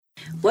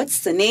What's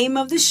the name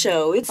of the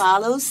show? It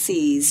follows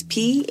C's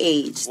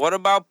PH. What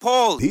about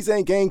Paul? These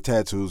ain't gang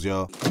tattoos,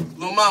 y'all.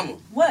 Little mama.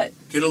 What?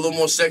 Get a little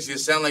more sexy. It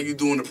sound like you're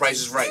doing The Price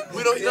is Right.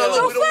 We don't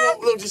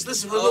want, just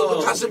listen.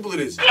 Look how simple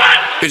it is.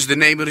 It's the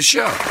name of the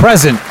show.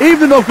 Present.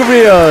 Evening, North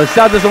Korea.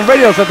 Shout out on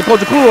radio. Shout out to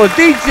Culture Crew on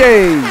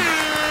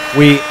DJ.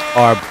 We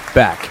are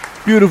back.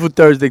 Beautiful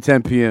Thursday,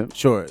 10 p.m.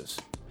 Sure is.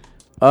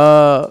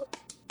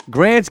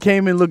 Grants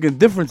came in looking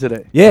different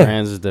today. Yeah.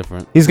 Brands is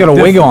different. He's got a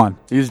wig on.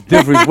 He's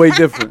different. He's way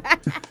different.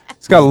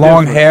 He's got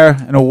long hair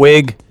and a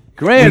wig.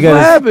 Grants, what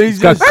happened? He's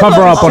got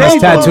cover up on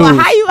his tattoos.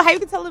 How you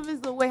can tell if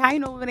it's the way? How you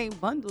know if it ain't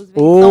bundles? If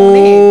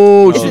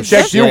Oh, it's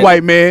check you,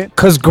 white man.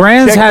 Because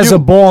Grands has a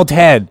bald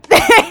head.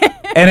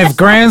 And if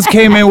Grands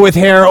came in with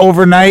hair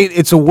overnight,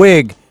 it's a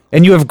wig.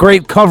 And you have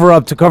great cover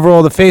up to cover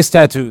all the face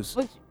tattoos.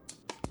 But,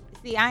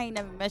 see, I ain't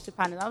never meshed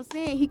upon it. I'm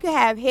saying he could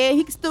have hair.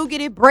 He could still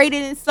get it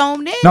braided and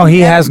sewn in. No,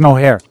 he has no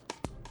hair.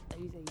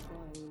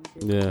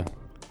 Yeah.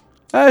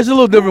 It's a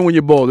little different when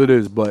you're bald. It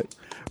is, but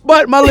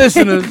my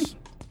listeners,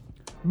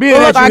 being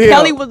Look, that R. you here,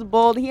 Kelly was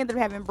bald. He ended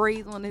up having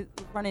braids on his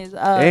front of his,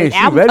 Hey, his she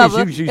album ready.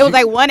 cover. She- It was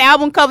like one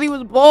album cover he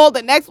was bald.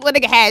 The next one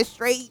nigga had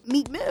straight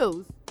Meat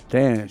Mills.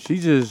 damn, she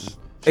went right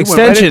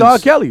Extensions. into R.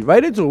 Kelly,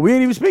 right into it. We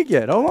ain't even speak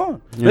yet. Hold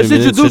on. You Let's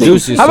didn't introduce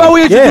introduce you. yourself. How about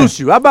we introduce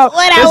you? How about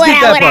What let's up,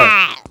 get that what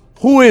part. up?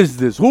 Who is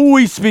this? Who are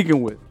we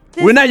speaking with?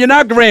 You're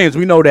not Grands.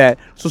 We know that.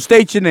 So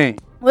state your name.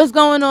 What's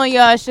going on,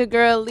 y'all? It's your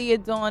girl Leah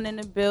Dawn in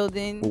the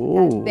building.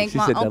 Ooh, Thank she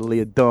my said that uncle.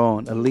 Leah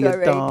Dawn.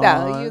 Aaliyah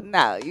Dawn.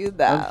 No, you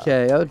know.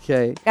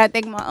 Okay. Gotta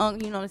thank my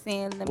uncle, you know what I'm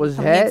saying? Let me What's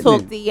come here and happening?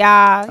 talk to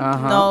y'all,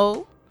 Uh-huh. you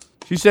know.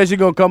 She said she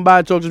gonna come by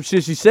and talk some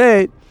shit. She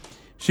said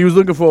she was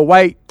looking for a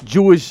white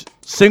Jewish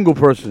single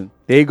person.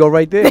 There you go,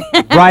 right there.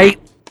 Right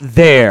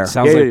there.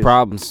 Sounds Yeah. like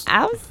problems.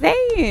 I was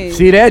saying.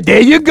 See that?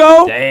 There you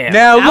go. Damn.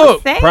 Now I look.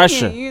 was saying,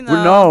 pressure. You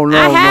Well, know.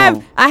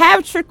 no, I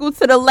have trickled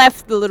to the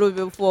left a little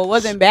bit before. It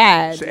wasn't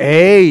bad.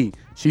 Hey,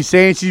 she's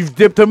saying she's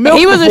dipped her milk.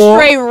 He was before.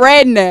 a straight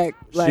redneck.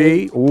 Like,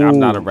 See? I'm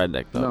not a Ooh.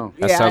 redneck though. No.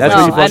 That Yeah, sounds I like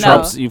know, you I fucked know.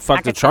 Trump. You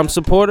fucked a Trump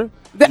supporter.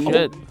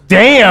 Shit.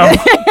 Damn.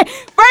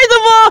 First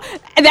of all,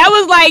 that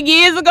was like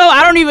years ago.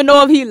 I don't even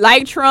know if he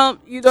liked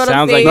Trump. You know what I'm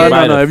Sounds like saying? he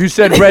might No. have. If you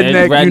said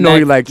redneck, you know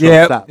he likes Trump.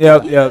 Yep. Stop.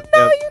 Yep.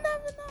 No, you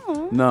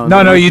never know.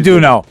 No, you do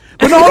know.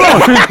 But no, hold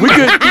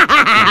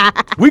on.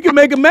 we could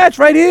make a match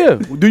right here.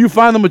 Do you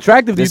find them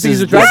attractive? Do you This think he's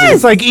is- attractive?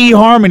 It's like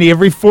eHarmony.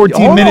 Every 14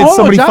 Hold on, minutes, hold on,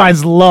 somebody Chop.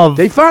 finds love.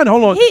 They fine.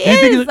 Hold on. He Do you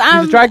think is,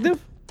 he's attractive?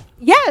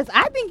 Yes,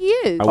 I think he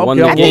is. I won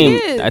Okay, the I game.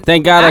 think he is. I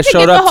thank God I could showed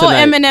get up the whole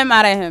tonight. Eminem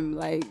out of him.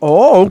 Like,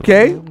 Oh,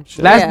 okay.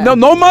 Yeah.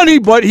 No money,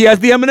 but he has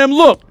the Eminem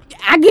look.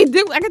 I can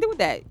do with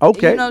that.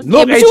 Okay. You know,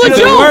 Look, but hey, you a shit, if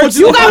it Jew. works,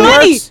 You if got it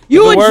money. works,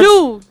 You if a it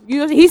Jew.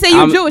 He said you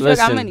I'm- Jewish. You got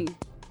listen. money.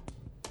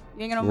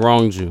 You ain't got no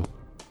Wrong Jew.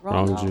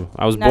 Wrong no. Jew.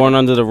 I was Not born a-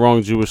 under the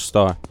wrong Jewish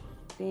star,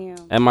 Damn.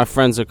 and my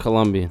friends are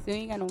Colombian. So you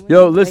ain't got no money.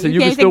 Yo, listen, you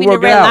can can't still take me to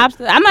work it Red out.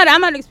 Lobster.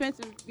 I'm not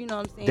expensive. You know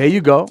what I'm saying? There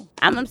you go.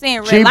 I'm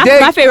saying Red Cheap Lobster.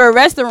 date. My favorite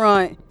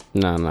restaurant.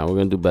 Nah, we're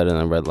gonna do better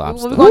than Red What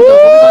Lobster. we gonna do?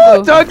 What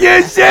we gonna do? Talk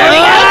your shit.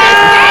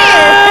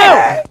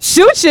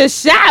 Shoot your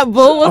shot,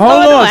 boo. What's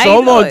Hold going on. How So you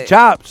hold on. doing?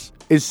 Chops.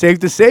 It's safe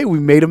to say we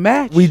made a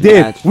match. We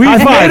did. Match. We High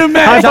made five. a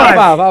match. High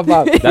five. High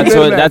five. That's We made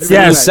what. a match. That's We the made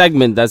a new match.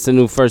 segment. That's the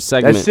new first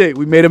segment. That's it.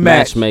 We made a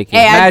match. Matchmaking.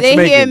 Hey, I did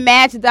hear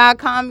Matchmaking.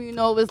 Match.com, you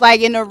know, was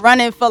like in the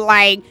running for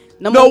like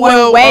number No, one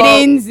well,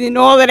 weddings and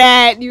all of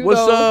that. You What's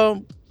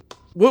know.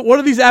 what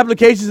are these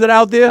applications that are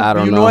out there? I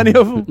don't you know. know any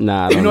of them?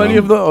 Nah, I You don't know any know.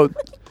 of them?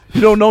 You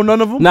don't know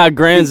none of them? Nah,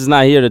 Grands is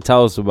not here to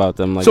tell us about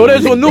them. Like So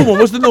there's a new one.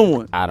 What's the new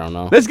one? I don't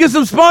know. Let's get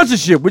some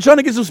sponsorship. We're trying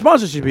to get some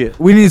sponsorship here.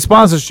 We need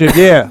sponsorship.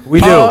 Yeah,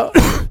 we do.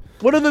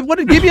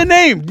 Give me a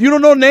name. You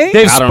don't know name?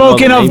 They've I don't know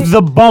spoken the of names.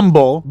 the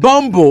Bumble.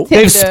 Bumble.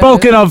 Tinder. They've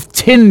spoken of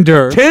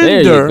Tinder. There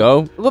Tinder. you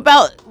go. What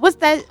about what's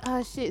that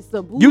shit?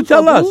 Saboose? You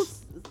tell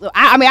us.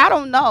 I mean, I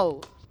don't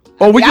know.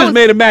 Oh, we I just was-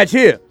 made a match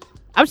here.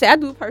 I'm saying I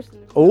do personally.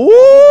 Ooh.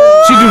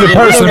 She do the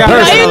person. Yeah, No,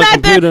 person. he's on the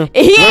not the, computer.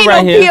 he We're ain't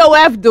right no here.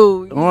 POF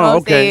dude. You know what I'm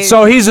okay. saying?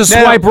 So he's a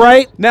Now- swipe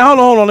right. Now,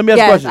 hold on. Let me ask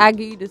a yes, question. I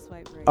give you the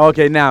swipe right.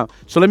 Okay, now.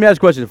 So let me ask a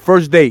question.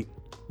 First date.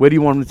 Where do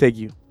you want him to take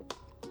you?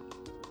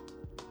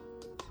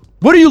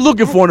 What are you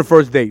looking for in the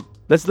first date?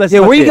 Let's Yeah,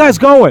 where you guys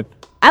going?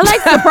 I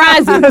like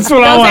surprises. That's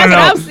what I wanna know.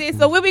 That's what I'm saying.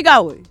 So where we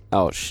going?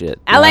 Oh shit.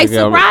 I like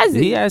Yeah, surprises.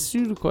 He asked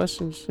you the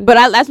question. Shit. But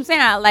that's what I'm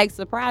saying. I like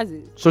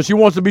surprises. So she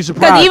wants to be Because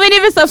surprised. even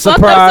if it's a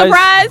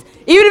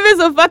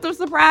fucked up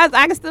surprise,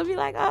 I can still be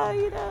like, oh,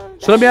 you know.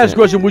 So let me ask you a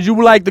question. Would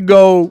you like to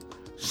go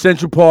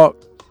Central Park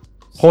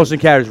horse and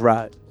carriage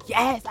ride?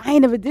 Yes, I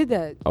ain't never did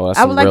that. Oh, that's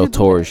I some would like real to do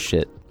tourist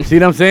shit. See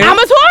what I'm saying? I'm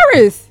a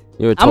tourist.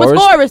 You're a I'm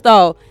tourist. a tourist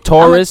though.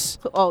 Tourist.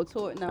 No.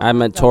 I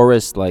meant no.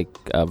 tourist, like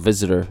a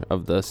visitor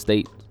of the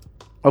state.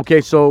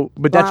 Okay, so,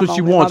 but that's what she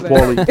wants, My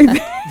bad.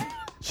 Paulie.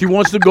 She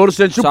wants to go to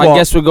Central So Park. I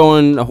guess we're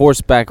going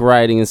horseback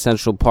riding in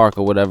Central Park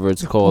or whatever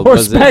it's called.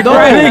 Horseback No,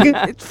 riding?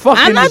 it's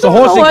fucking, I'm not it's a doing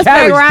horse and horseback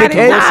carriage, riding,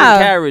 dickhead. nah. Horse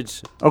and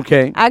carriage.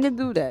 Okay, I can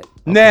do that.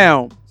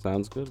 now,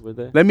 Sounds good. We're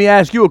there. let me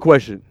ask you a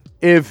question.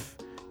 If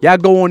y'all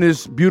go on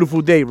this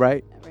beautiful date,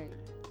 right, Right.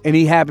 and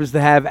he happens to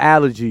have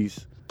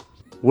allergies,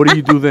 what do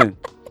you do then?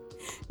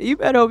 You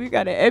better hope you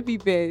got an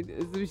EpiPen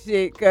or some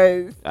shit,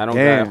 cause I don't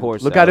got a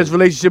horse. Look how this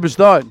relationship is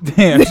starting.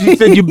 Damn, she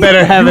said you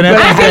better have an I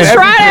can EpiPen.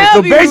 try to help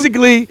So you.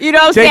 basically, You know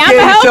what I'm take saying? I'm care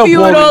gonna of help yourself, you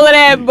with Paulie. all of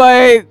that,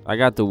 but I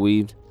got the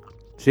weed.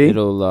 See?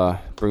 It'll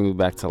bring me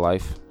back to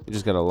life. You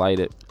just gotta light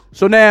it.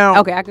 So now,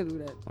 okay, I can do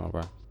that. All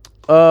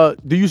right.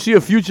 do you see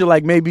a future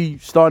like maybe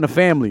starting a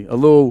family, a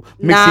little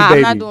mixy Nah,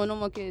 baby? I'm not doing no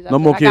more kids. No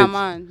more I kids. got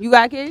mine. You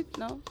got kids?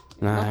 No.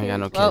 Nah, I ain't got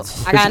no Well,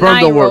 kids. I got a sperm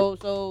don't work.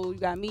 9-year-old, so you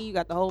got me, you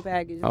got the whole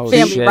package. Oh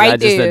Family shit! right I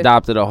just there.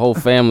 adopted a whole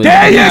family.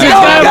 There you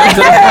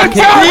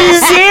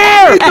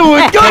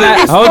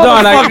Hold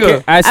on,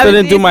 I still I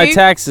didn't do my see.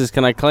 taxes.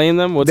 Can I claim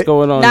them? What's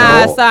going on?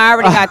 Nah, now? sorry, I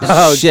already got that.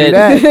 Oh, Shit. see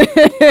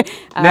that?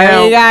 I Now-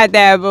 already got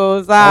that,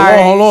 boo.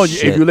 Sorry. Hold on.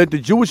 Shit. If you let the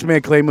Jewish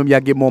man claim him, y'all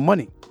get more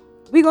money.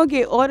 We gonna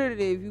get audited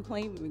if you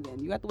claim him again.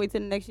 You have to wait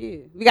till the next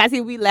year. We gotta see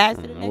if we last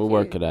to the next We'll year.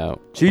 work it out.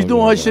 She's We'll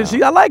doing her work it shit. out.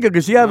 See, I like her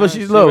because she has. Nah,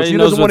 She's she low. already She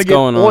knows doesn't want to what's get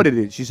going on.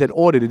 audited. She said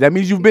audited. That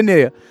means you've been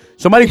there.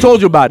 Somebody told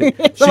you about it.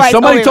 Somebody Somebody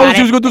told me told you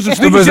she was about gonna do some It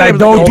sneaky was shit. like, I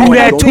don't do "Oh,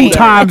 that don't 2 do that."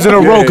 times in a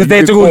row Yeah, because you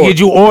they're get going to caught. get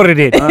you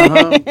audited.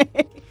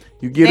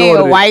 You get They a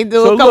audited. white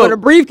dude So come with a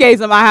look,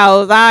 briefcase in my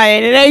house.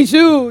 And it ain't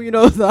you, you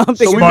know. So I'm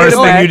thinking, we made a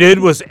match. did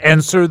was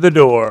answer the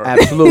door.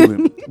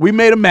 Absolutely. We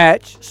made a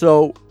match,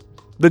 so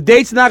the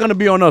date's not gonna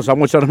be on us. I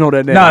want y'all to know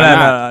that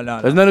now.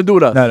 No. There's nothing to do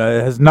with us. No,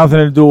 it has nothing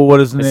to do with what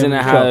is the Isn't name it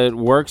of the how show. it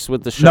works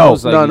with the No,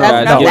 shows? Like no, you no,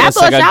 guys no. give That's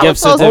us like what a y'all gift was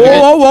supposed to Whoa,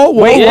 certificate. whoa, whoa,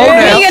 Wait, whoa, yeah. now.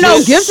 You ain't get no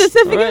Yes. gift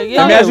certificate? Right, Let me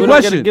yeah, ask you a we don't get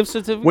question. gift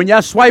certificate. When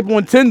y'all swipe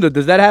on Tinder,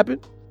 does that happen?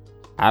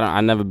 I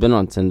never been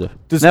on Tinder.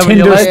 Does Never in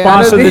your Tinder life?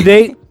 sponsor the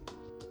date?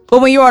 But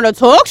when you're on a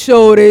talk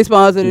show, they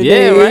sponsor the Yeah,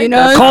 day. right. You know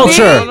That's what I'm culture.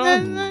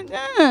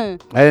 saying?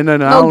 Hey, no, I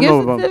No don't gift know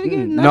about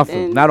certificate,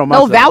 nothing. Not on my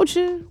no side.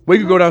 voucher. We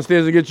could go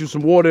downstairs and get you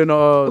some water and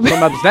something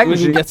out the snack We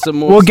can machine. get some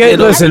more. We'll get-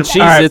 Skittles listen,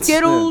 and all right. Cheez-Its.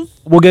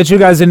 Skittles. We'll get you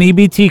guys an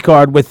EBT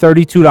card with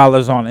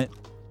 $32 on it.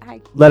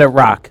 Let it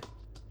rock.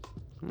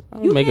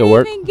 You Make can't it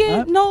work. even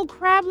get no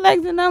crab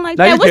legs and nothing like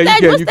Now that. you What's that?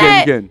 can, What's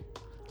that? you can.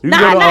 You Nah,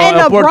 can go to not in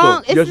El the Puerto.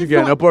 Bronx. It's Yes, you just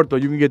can. one- El Puerto,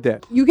 you can get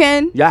that. You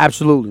can. Yeah,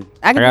 absolutely.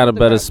 I can got a do the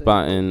better crab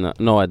spot in.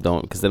 No, I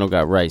don't, because they don't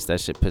got rice. That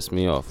shit pissed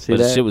me off. See But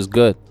the that? shit was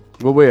good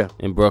But where?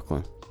 in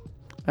Brooklyn.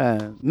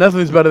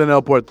 Nothing's better than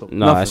El Puerto.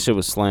 No, Nothing. that shit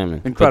was slamming.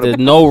 But Incredible. the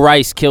no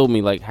rice killed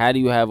me. Like, how do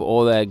you have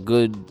all that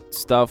good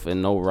stuff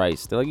and no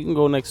rice? They're like, you can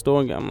go next door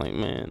and get. I'm like,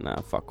 man,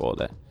 nah, fuck all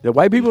that. The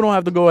white people don't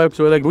have to go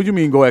extra. Like, what do you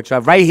mean go extra?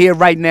 Right here,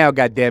 right now,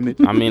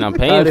 goddammit. I mean, I'm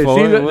paying for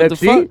See it. that- What the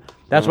see? fuck?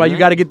 That's why you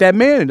got to get that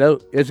man.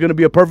 It's going to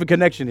be a perfect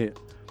connection here.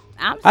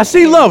 I'm I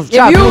see love. If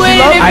Chop, you see win,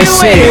 love? if I you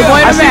see win, it. you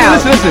point I them see.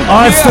 out. Listen.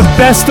 Oh, it's the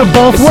best of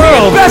both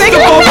worlds. Best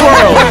of both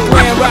worlds.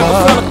 Grand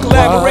Rockefeller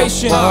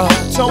collaboration.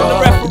 Tone the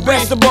referee.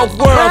 Best of both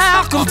worlds.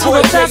 Welcome to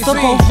the best of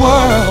both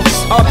worlds.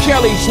 R.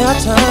 Kelly.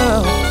 Let's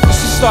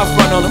just start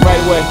front on the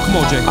right way.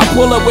 Come on, Jay. I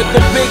pull up with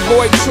the big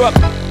boy truck.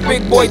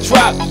 Big boy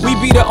drop. We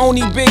be the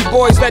only big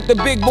boys that the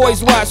big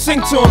boys watch.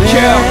 Sing to him,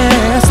 Kel.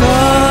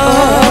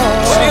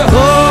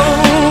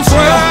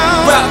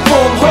 Rock,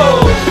 boom,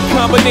 ho. The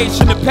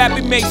combination of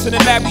Pappy Mason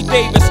and Larry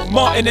Davis,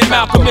 Martin and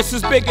Malcolm. This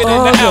is bigger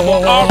than the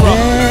album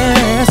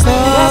Aura.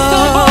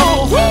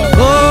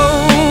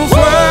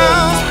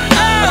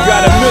 I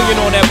got $1 million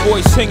on that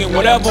boy singing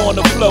whatever on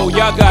the flow.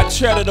 Y'all got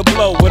cheddar to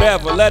blow,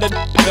 whatever. Let it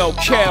know,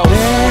 Kel.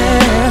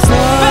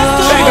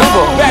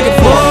 Back and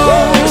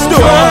forth. Let's do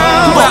it.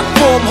 Rock,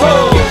 boom,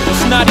 ho.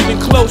 It's not even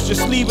close,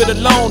 just leave it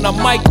alone. I'm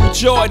Michael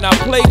Jordan. I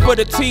play for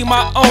the team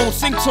I own.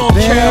 Sing to him,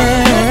 Kel.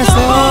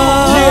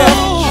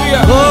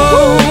 Yeah.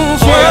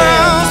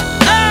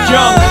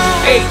 Young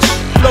H,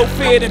 Flo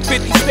Fed and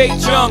 50 State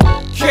Young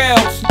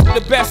Kels,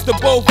 the best of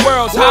both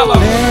worlds. Holla.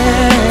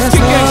 Let's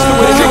get gangsta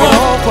with it, nigga.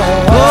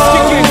 Let's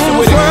get gangsta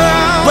with it.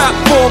 Rock,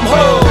 boom,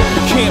 ho.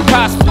 You can't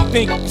possibly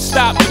think you can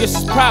stop me. This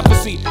is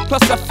prophecy.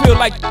 Plus I feel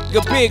like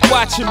you're big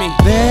watching me.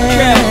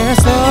 Kels.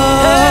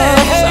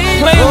 Stop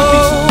playing with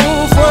these.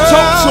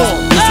 Talk to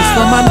him. This is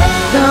for my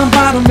down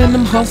bottom and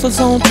them hustlers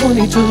on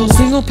 22.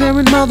 Single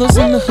parent mothers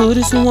in the hood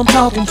is who I'm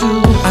talking to.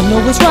 I know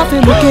it's rough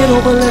and look it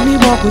over, let me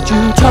walk with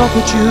you, talk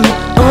with you.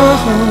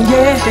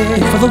 Yeah.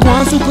 And for the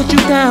ones who put you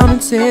down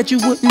and said you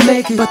wouldn't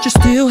make it, but you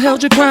still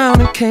held your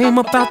ground and came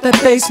up out that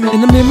basement.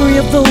 In the memory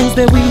of those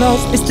that we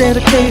lost, it's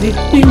dedicated.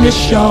 We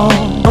miss y'all.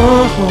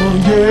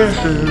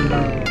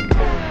 Yeah.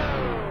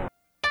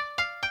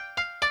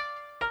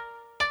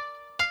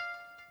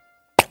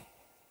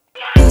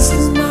 This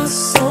is my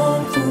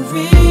song for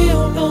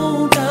real,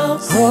 no doubt.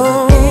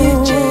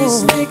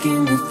 DJ's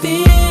making me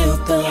feel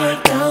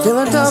thugged out.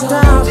 As I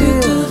walk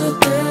into the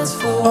dance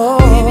floor,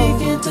 we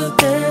begin to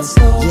dance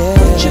slow.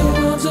 Put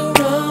your arms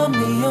around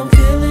me, I'm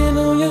feeling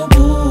on your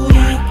booty.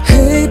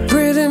 Hey,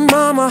 pretty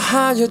mama,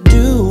 how you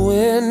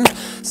doing?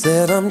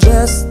 Said I'm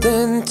just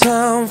in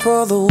town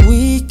for the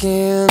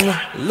weekend,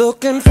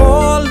 looking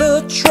for a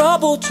little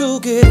trouble to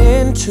get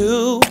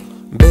into.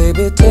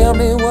 Baby, tell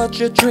me what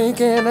you're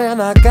drinking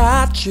and I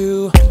got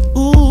you.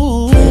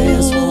 Ooh,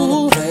 players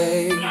wanna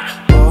play,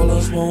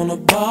 ballers wanna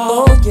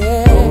ball. Oh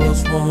yeah,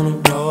 ballers wanna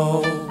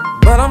roll.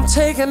 But I'm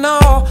taking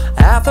all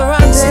after I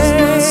dance. This is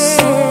my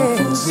song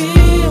for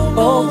real.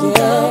 Oh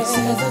yeah,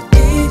 said the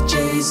DJ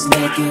DJ's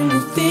making me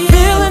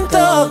feeling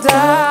thugged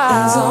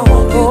out. As I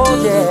walk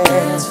into the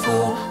dance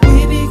floor,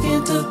 we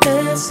begin to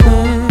dance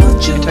slow.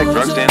 Put your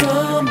arms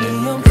around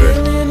me, I'm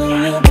feeling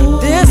on your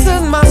booty. This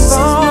is my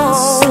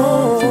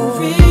song.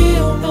 For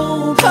real,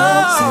 no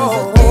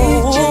doubt. The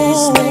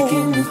DJ's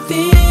making me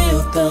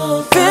feel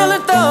thugged out.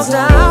 Feeling thugged As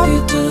I out. walk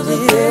into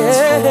the dance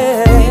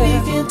floor, we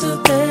begin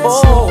to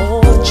dance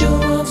slow. Put your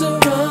arms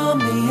around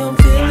me, I'm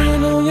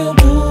feeling on your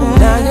booty.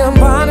 Now your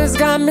body's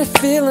got me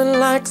feeling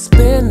like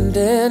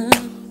spending.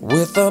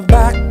 With a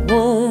back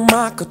room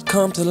I could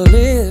come to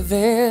live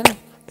in.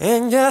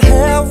 And your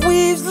hair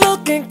weaves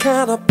looking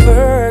kinda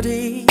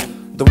pretty.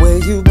 The way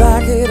you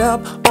back it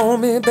up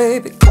on me,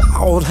 baby,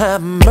 Lord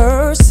have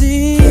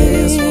mercy.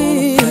 Players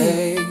wanna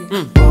play,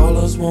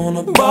 ballers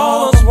wanna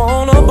ball, Ballers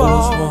wanna ballers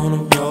ball,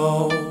 wanna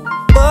roll.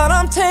 but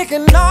I'm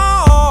taking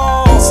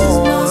all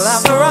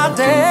after I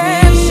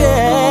dance,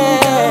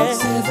 yeah.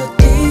 Say the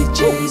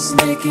DJ's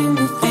making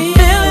me feel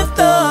Feeling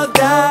thugged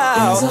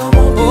As I out, walk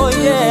oh into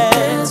the yeah.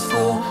 dance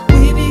floor,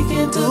 we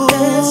begin to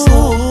dance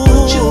slow.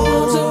 Put your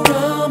arms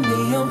around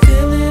me, I'm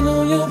feeling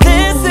on your booty.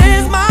 This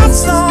is my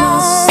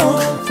song,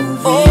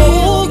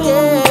 oh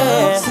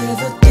yeah. Say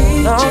the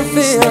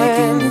DJ's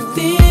making me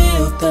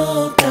feel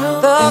thugged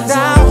out. Thugged As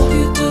I out. walk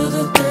you to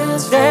the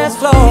dance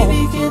floor, floor.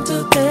 we begin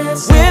to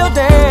dance. We'll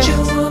dance, Put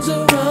your arms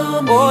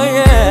around me, oh I'm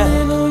yeah.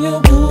 feeling on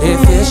your booty.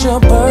 If it's your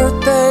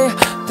birthday,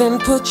 then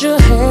put your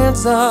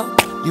hands up.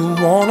 You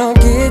wanna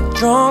get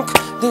drunk,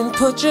 then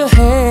put your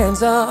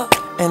hands up.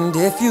 And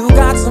if you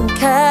got some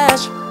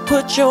cash,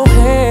 put your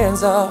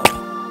hands up.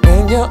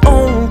 And your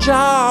own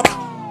job.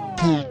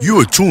 You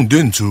are tuned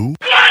into.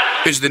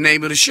 Is the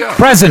name of the show.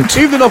 Present.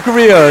 Evening of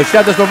Korea.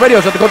 Shout out to Radio.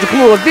 Shout out to Culture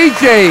Cool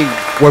DJ.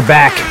 We're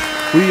back.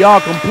 We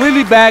are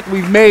completely back.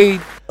 We've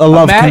made A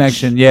love match.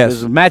 connection, yes.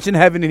 There's a match in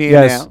heaven in here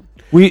Yes.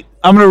 now.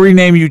 I'm gonna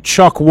rename you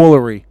Chuck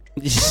Woolery.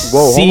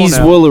 hold on C's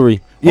now. Woolery.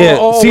 Yeah,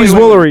 oh, C's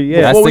wait. Woolery.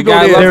 Yeah, That's Before the we go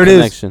guy. there, Love there it is.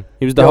 Connection.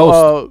 He was the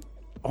host.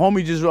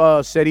 Homie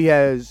just said he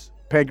has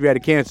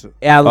pancreatic cancer.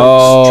 Alex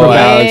Oh, Trebek.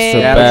 Alex Yeah.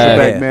 Trebek. Alex Yeah.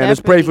 Trebek, man. Let's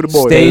pray for the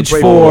boy. Stage Let's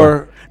pray for the boy.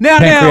 4 Now,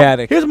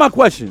 pancreatic. here's my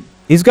question.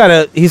 He's got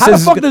a. He How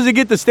says the fuck does it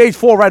get to stage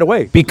 4 right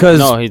away? because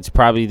No, he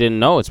probably didn't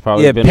know. It's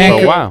probably yeah, been for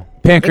a while.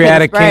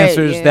 pancreatic It can spread,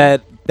 cancers yeah.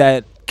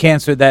 that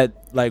cancer that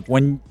like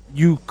when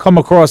you come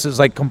across as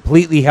like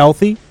completely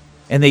healthy,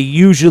 and they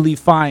usually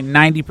find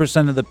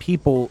 90% of the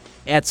people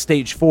at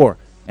stage 4,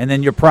 and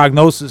then your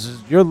prognosis is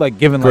you're like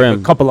given like Grim.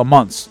 a couple of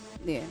months,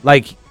 Yeah.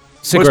 like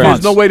 6 There's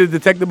months. no way to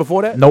detect it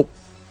before that? Nope.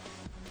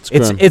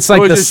 It's grim. it's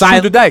like Or the just shoot the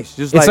silent. dice.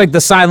 Just It's like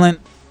the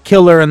silent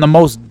killer and the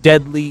most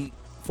deadly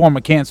form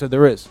of cancer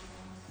there is.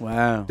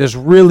 wow. There's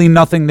really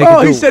nothing they Oh,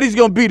 can do. he said he's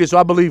going to beat it, so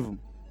I believe him.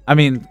 I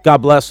mean, God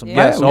bless him. Yeah.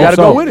 Yes, We got to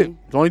also- go with it.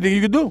 It's the only thing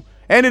you can do.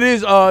 And it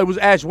is, it was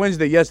Ash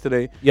Wednesday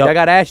yesterday. Yup. Y'all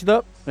got ashed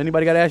up?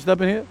 Anybody got ashed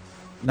up in here?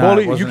 Nah, Paulie,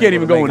 it you wasn't can't able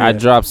even to go make in it. I there.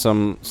 dropped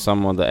some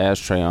of the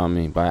ashtray on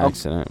me by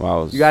accident while I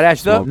was. You got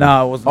ashed up? smoking.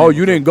 No, it wasn't. Oh, able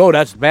you to. didn't go.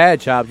 That's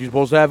bad, Chops. You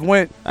supposed to have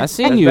went. I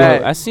seen That's you.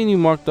 bad. I seen you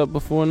marked up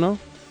before. No.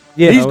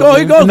 Yeah, He's I go. was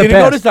He in goes. the He didn't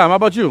go past. this time. How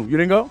about you? You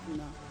didn't go?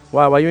 No.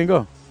 Why? Why you didn't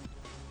go?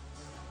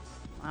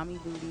 Mommy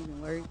duties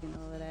and work and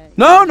all of that.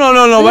 No.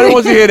 Nobody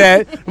wants to hear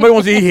that. Nobody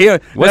wants to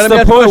hear. What's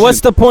the point?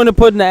 What's the point of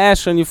putting the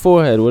ash on your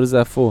forehead? What is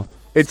that for?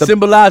 It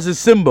symbolizes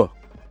Simba.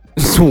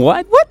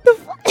 What? What the?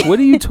 What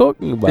are you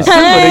talking about? It's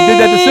Simba. They did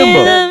that to Simba.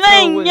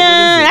 Oh, what is it?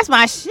 That's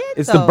my shit.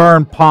 It's though. the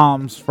burn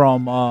palms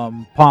from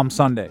Palm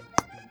Sunday.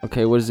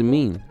 Okay, what does it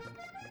mean?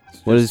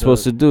 What is it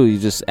supposed to do? You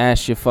just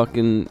ash your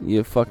fucking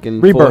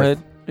Rebirth.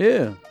 forehead?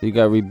 Yeah. You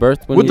got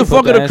rebirth when What you the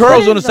put fuck are the ash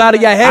curls on? on the side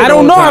of your head? I all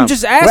don't the know. time? I'm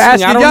just We're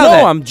asking. I don't y'all know.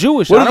 that. I'm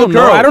Jewish. What I are don't the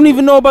know. curls? I don't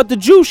even know about the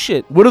Jew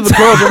shit. What are the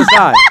curls on the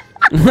side?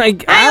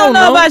 Like I don't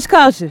know about your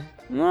culture.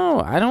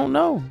 No, I don't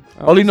know.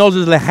 All he knows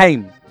is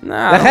Lehaim.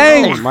 Nah, I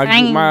Lehaim. don't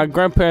know. My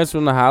grandparents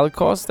from the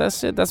Holocaust.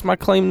 That's it. That's my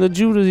claim to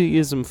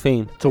Judaism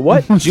fame. To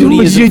what?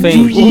 Judaism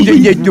fame. You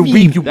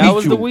That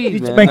was the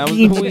weed, man. That was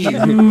the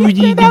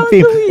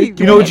weed.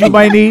 You know what you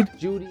might need?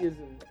 Judaism.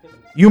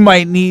 You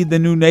might need the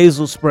new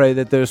nasal spray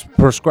that they're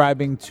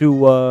prescribing to people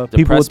with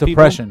Depressed people?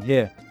 depression.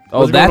 Yeah,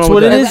 Oh, What's going that's on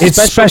what with it that? is.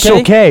 it's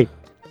Special K.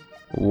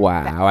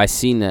 Wow, I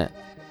seen that.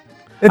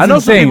 It's I know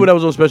some insane. people that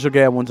was on Special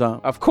K at one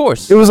time. Of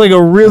course. It was like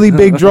a really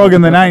big drug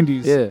in the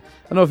 90s. Yeah,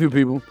 I know a few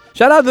people.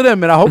 Shout out to them,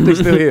 man. I hope they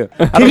still here.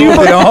 I Can don't you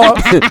know if they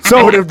are.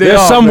 So But if they they're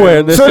are,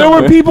 somewhere. man. So there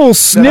were people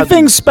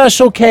sniffing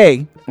Special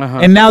K, Uh-huh.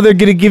 and now they're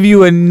gonna give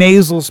you a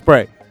nasal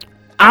spray.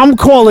 I'm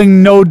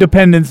calling no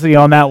dependency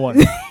on that one.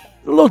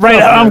 A little Right,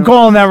 tough, I'm man.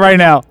 calling that right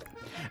now.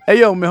 Hey,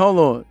 yo, man, hold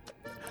on.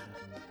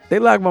 They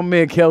locked my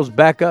man Kels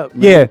back up.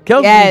 Man. Yeah.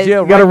 Kels Yes. in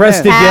jail Got right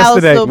arrested now.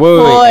 yesterday. Child Wait,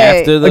 support.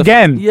 after the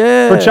Again,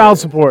 Yeah. for child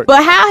support.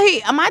 But how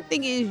he? My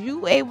thing is,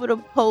 you able to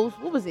post?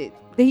 What was it?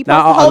 Did he post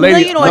Nah, the whole a lady,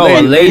 million or no,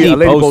 did- a lady a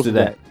lady posted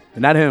that.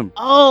 Not him.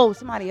 Oh,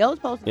 somebody else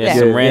posted Yeah, that.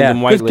 some Yeah. random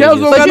Yeah. white 'Cause lady.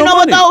 Kels don't But got you no know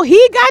what money. though?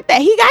 He got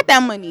that. He got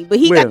that money. But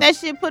he Where? got that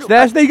shit put.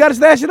 Stash that? You got to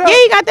stash it up? Yeah,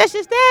 he got that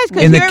shit stashed.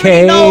 Because In you the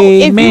already know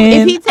if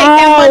Cayman he take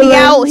that money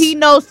out, Islands. he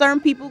knows certain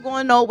people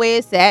gonna know where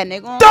it's at, and they're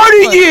gonna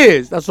 30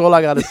 years. That's all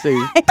I got to say.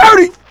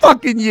 30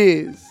 fucking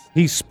years.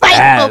 He's Fight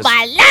spazzed. for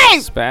my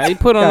life. Bad. He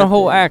put on a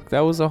whole act.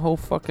 That was a whole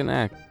fucking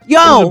act. It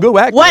was Yo, a good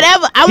act, though.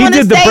 whatever. I He want to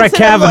did the say Brett to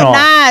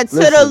Kavanaugh. the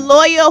Listen.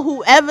 lawyer,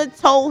 whoever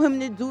told him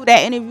to do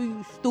that interview,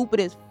 you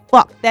stupid as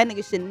fuck. That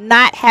nigga should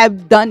not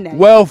have done that.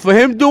 Well, for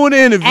him doing the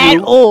interview, At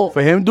all.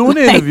 for him doing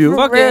the interview,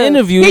 Fucking real.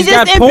 interview. He He's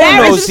got just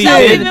embarrassed pornos he himself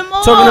did even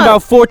more. talking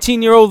about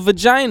 14-year-old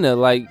vagina.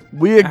 Like,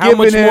 we are how giving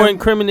much him more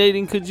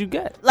incriminating could you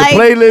get? the Like,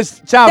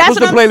 playlist. Chops, that's what's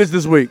the what I'm- playlist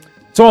this week?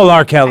 It's all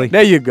R. Kelly.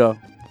 There you go.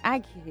 I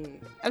can't.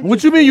 I'm What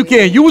just you mean you saying.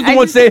 can't? You was the I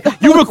one just- saying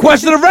you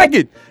requested a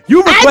record.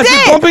 You I requested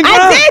did. Bumping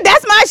Ground. I did.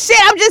 That's my shit.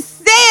 I'm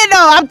just saying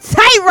though. I'm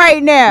tight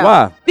right now.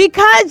 Why?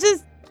 Because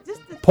just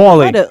the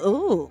Paulie.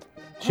 ooh.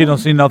 She don't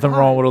see nothing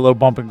wrong with a little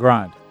bump and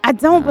grind. I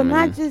don't, but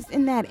not just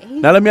in that age.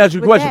 Now let me ask you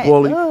a with question, that.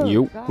 Paulie. Oh,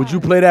 You. God. Would you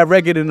play that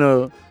record in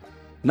a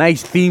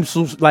nice theme,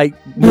 like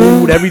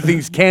mood?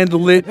 Everything's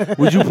candlelit.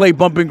 Would you play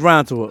Bumping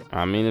Ground to her?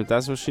 I mean, if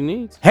that's what she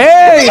needs.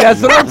 Hey,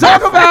 that's what I'm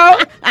talking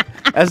about.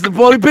 That's the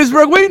Paulie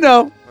Pittsburgh we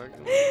know.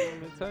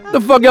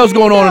 The fuck else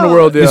going on in the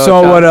world there? You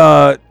saw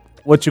Chops?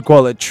 what you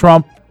call it?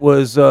 Trump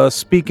was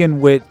speaking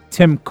with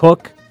Tim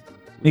Cook.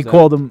 He that?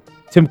 called him.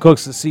 Tim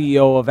Cook's the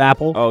CEO of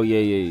Apple, Oh, yeah.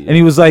 and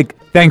he was like,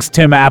 "Thanks,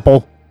 Tim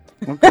Apple."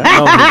 No, he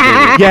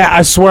didn't. Yeah,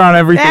 I swear on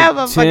everything. That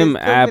motherfucker's Tim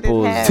stupid as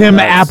Apple. hell. Tim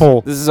That's-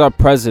 Apple. This is our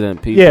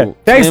president, people. Yeah,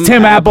 thanks,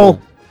 Tim Apple.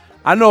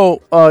 I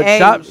know. Hey.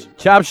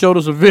 Chops showed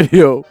us a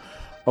video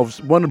of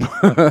one of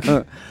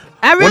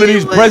I really one of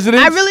these would,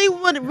 presidents. I really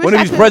would. Wish one of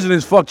I these could-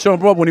 presidents fucked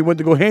Trump up when he went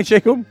to go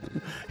handshake him.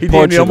 He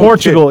damn near almost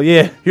Portugal, did.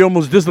 yeah. He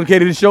almost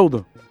dislocated his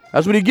shoulder.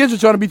 That's what he gets for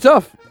trying to be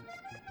tough.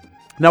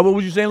 Now, what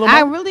was you saying, Lil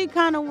I Mo? really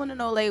kind of want to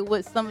know like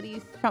what some of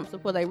these Trump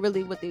supporters like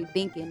really what they're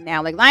thinking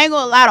now. Like I ain't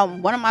gonna lie to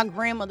them. One of my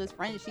grandmother's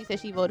friends, she said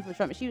she voted for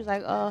Trump. And she was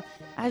like,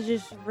 I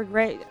just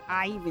regret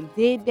I even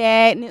did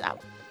that. And I,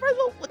 first of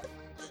all, what the,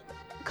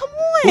 come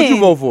on. Who'd you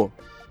vote for?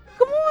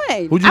 Come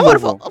on. Who'd you I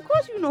voted vote for? Of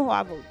course you know who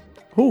I voted.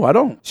 Who? I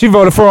don't. She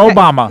voted for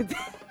Obama.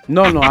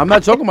 No, I'm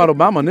not talking about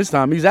Obama this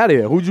time. He's out of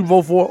here. Who'd you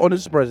vote for on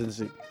this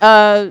presidency?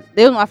 This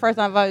was my first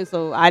time voting,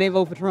 so I didn't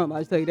vote for Trump. I'll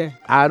just tell you that.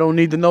 I don't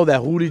need to know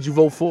that. Who did you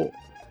vote for?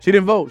 She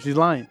didn't vote. She's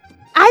lying.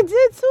 I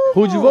did too.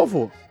 Who'd you vote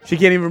for? She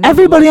can't even remember.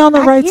 Everybody on the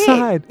I right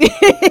can't.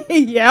 side.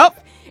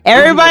 Yep.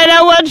 Everybody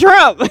that want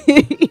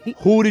Trump.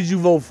 Who did you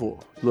vote for?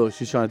 Look,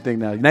 she's trying to think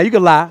now. Now you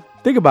can lie.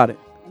 Think about it.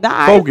 Nah,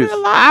 I ain't Focus.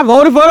 gonna lie. I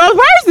voted for the other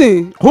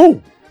person.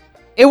 Who?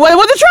 It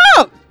wasn't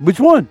Trump. Which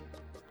one?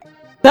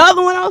 The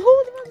other one, I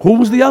was Who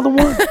was the other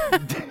one?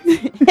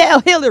 Hell,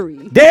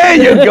 Hillary. There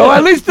you go.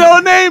 At least throw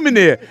a name in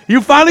there.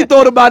 You finally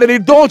thought about it.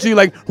 It dawned on you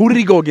like, who did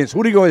he go against?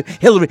 Who did he go against?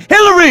 Hillary.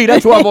 Hillary.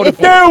 That's who I voted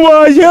for. There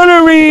was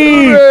Hillary.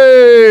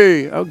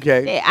 Hillary.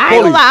 Okay. Yeah, I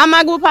ain't gonna lie. I'm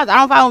not good with politics. I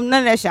don't follow none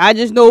of that shit. I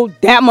just know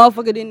that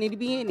motherfucker didn't need to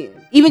be in there.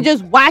 Even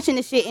just watching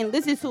the shit and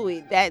listen to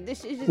it. That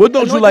this shit just What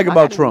don't you annoys like the fuck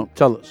about out of me. Trump?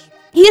 Tell us.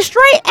 He a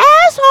straight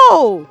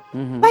asshole.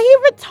 Like he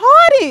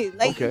retarded.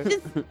 Like Okay.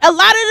 just a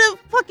lot of the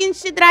fucking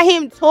shit that I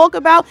hear him talk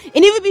about,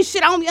 and even be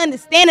shit I don't be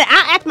understanding.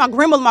 I asked my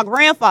grandmother, my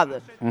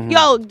grandfather,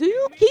 yo, can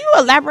you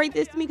elaborate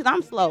this to me? Cause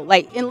I'm slow.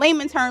 Like in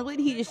layman terms, what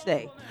did he just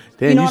say?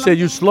 Damn, know you what said I'm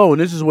you're saying? slow,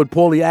 and this is what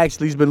Paulie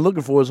actually's been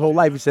looking for his whole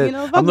life. He said, You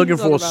know, fuck I'm what looking you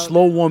for a talking about.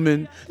 slow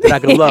woman that I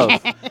can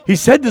love. He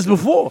said this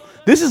before.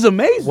 This is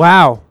amazing.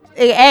 Wow.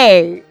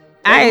 Hey,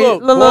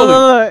 look,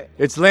 look.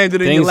 It's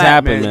landed in your Things lap,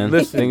 happen, man.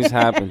 Listen. Things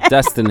happen.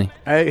 Destiny.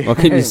 Hey, What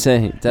can you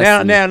say? Destiny.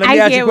 Now, let me I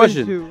ask you get a what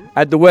question. you-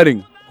 At the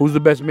wedding, who's the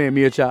best man,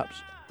 me or Chops?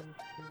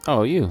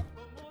 Oh, you.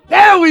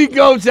 There we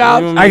go,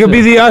 Chops. You- I could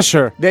be the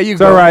usher. There you It's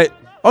go. all right.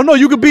 Oh, no,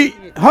 you could be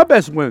her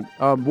best woman.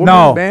 Woman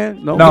No.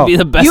 band? No. Be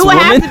the best You would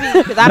woman. have to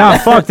be. Cause I Nah,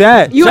 don't, fuck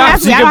that. you have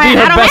Chops, to be. you I could don't, be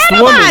her I don't best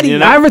have woman, nobody. you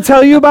Did I ever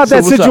tell you about So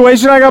that what's up?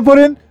 situation I got put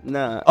in?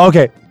 Nah.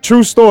 Okay,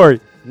 true story.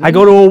 I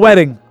go to a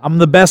wedding. I'm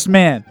the best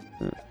man.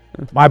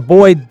 My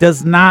boy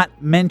does not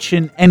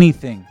mention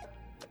anything.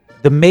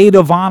 The maid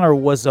of honor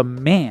was a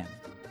man.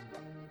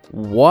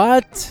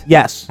 What?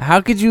 Yes.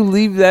 How could you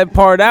leave that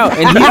part out?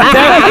 And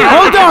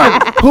hold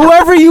on.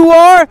 Whoever you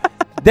are,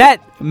 that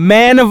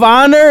man of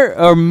honor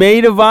or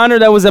maid of honor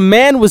that was a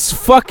man was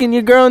fucking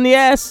your girl in the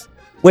ass?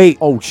 Wait.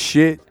 Oh,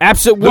 shit.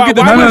 Absolutely. Look at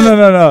the-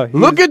 No.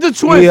 Look at the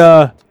twist.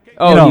 He,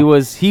 Oh, you know, he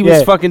was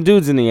yeah. fucking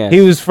dudes in the ass.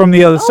 he was from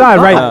the other side,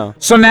 right? wow.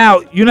 So now,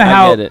 you know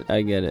how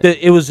I get it.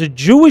 it was a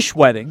Jewish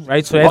wedding,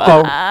 right? So they have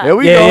to, There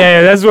we yeah, go.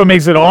 yeah, that's what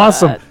makes it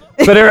awesome.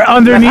 So they're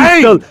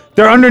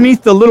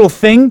underneath the little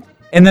thing,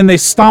 and then they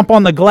stomp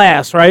on the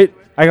glass, right?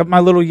 I got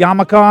my little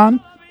yarmulke on,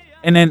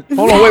 and then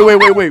Hold on,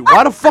 wait.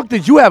 Why the fuck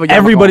did you have a yarmulke on?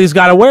 everybody's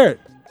got to wear it.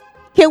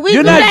 Can we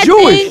You're do not that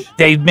Jewish. thing?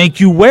 They make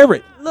you wear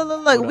it.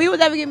 Look. We was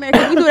ever get married.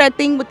 Can we do that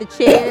thing with the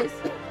chairs?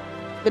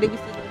 But if you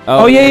see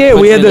Oh, yeah,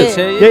 put we you had in the-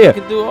 chair, yeah, yeah. you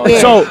can do all Yeah.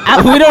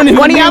 that. So we don't even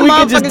one of need, y'all we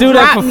can just motherfuckers do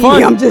that drop for me,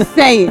 fun. I'm just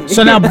saying.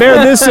 So now bear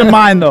this in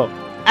mind, though.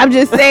 I'm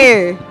just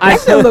saying. I-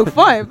 That shit look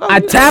fun. I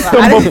tapped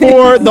him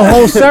before the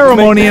whole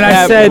ceremony, and I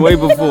Happened said, way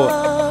before.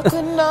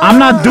 I'm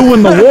not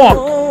doing the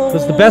walk.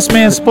 Because the best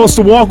man's supposed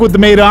to walk with the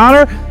maid of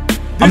honor.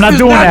 I'm not This is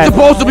doing not that.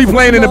 supposed to be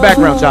playing in the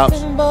background,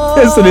 Chops.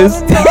 Yes, it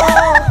is.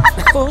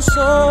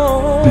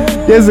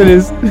 Yes, it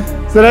is.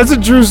 So that's a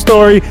true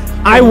story.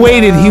 I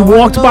waited. He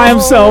walked by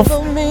himself.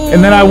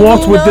 And then I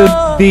walked with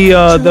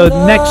the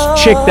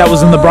next chick that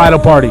was in the bridal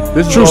party.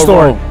 This is true all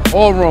story. wrong.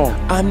 All wrong.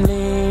 I'm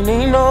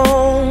leaning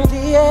on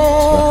the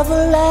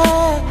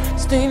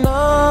everlasting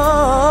arms.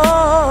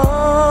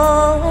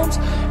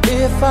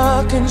 If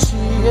I can see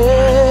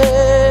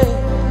it,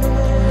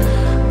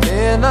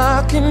 then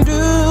I can do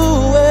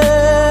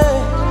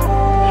it.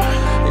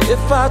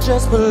 If I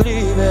just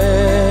believe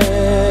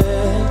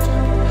it,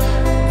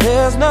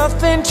 there's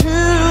nothing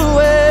to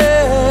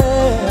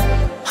it.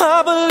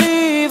 I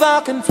believe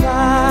I can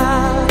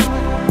fly.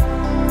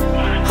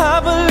 I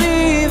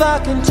believe I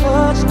can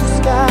touch the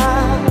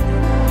sky.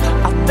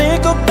 I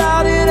think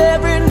about it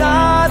every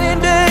night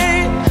and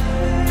day.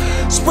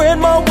 Spread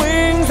my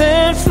wings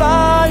and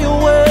fly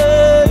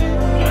away.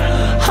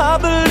 I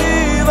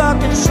believe I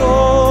can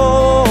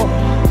soar.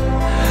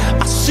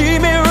 I see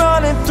me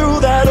running through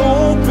that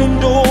open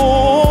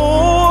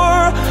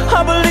door.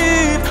 I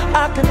believe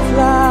I can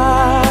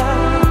fly.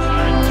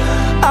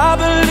 I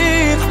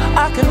believe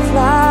I can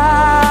fly.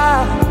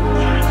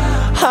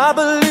 I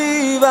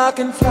believe I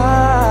can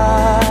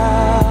fly.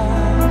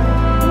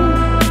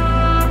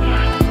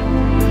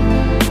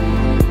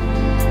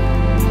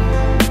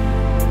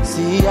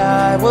 See,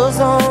 I was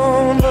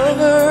on the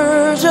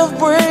verge of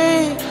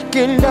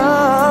breaking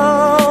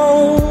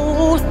down.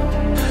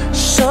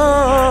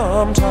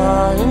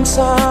 Sometimes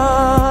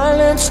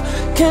silence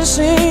can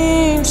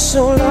seem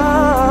so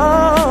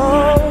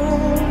loud.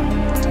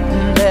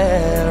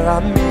 There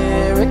are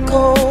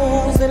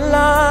miracles in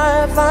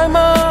life I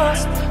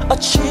must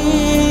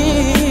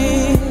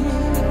achieve.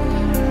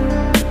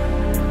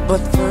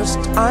 But first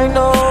I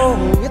know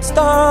it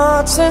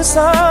starts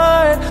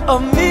inside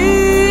of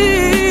me.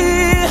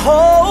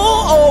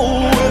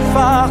 Oh, if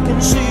I can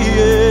see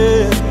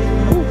it,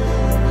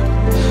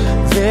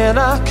 then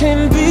I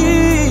can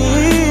be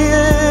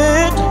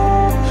it.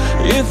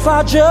 If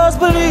I just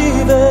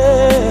believe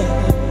it,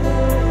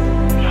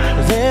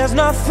 there's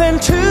nothing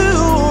to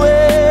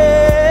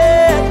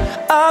it.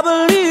 I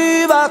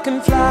believe I can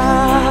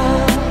fly.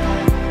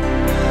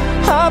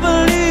 I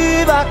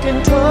believe I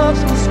can touch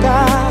the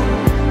sky.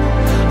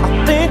 I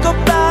think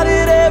about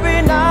it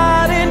every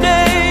night and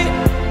day.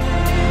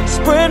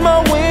 Spread my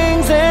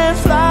wings and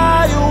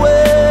fly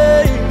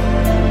away.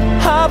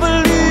 I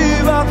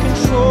believe I can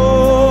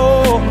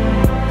soar.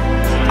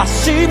 I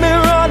see me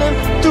running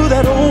through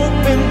that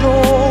open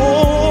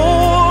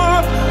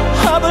door.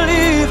 I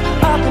believe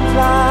I can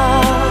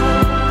fly.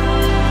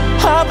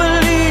 I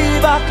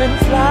believe I can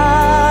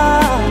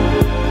fly.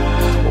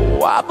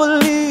 Oh, I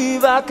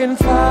believe I can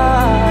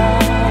fly.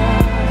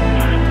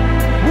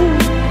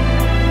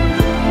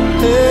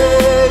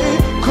 Hey,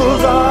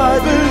 'cause I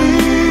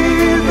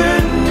believe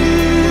in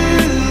you.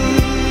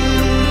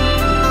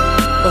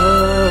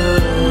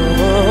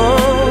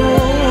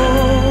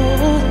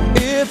 Oh,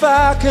 if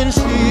I can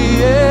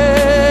see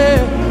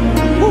it,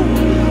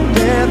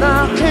 then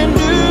I can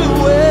do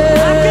it.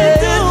 I can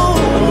do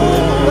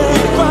it.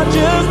 If I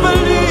just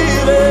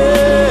believe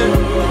it,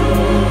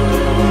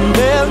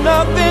 there's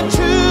nothing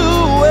to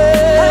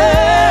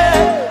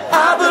it.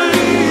 I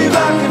believe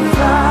I can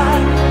fly.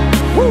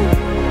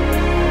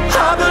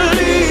 I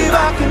believe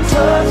I can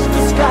touch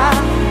the sky.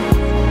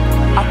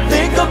 I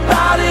think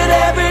about it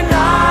every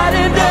night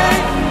and day.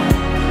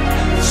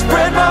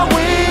 Spread my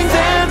wings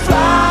and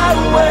fly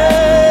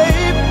away.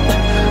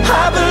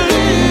 I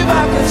believe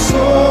I can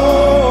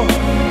soar.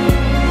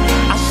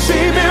 I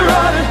see me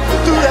running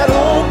through that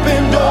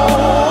open door.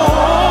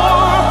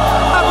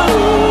 I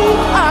believe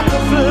I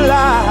can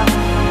fly.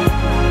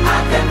 I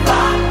can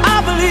fly. I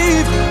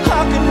believe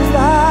I can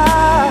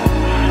fly.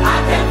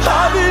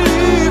 I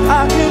believe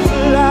I can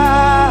fly.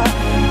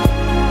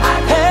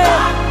 Hey,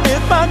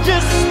 if I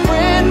just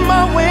spread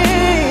my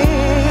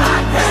wings, I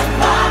can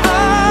fly.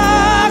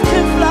 I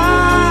can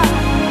fly.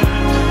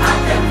 I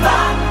can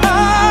fly.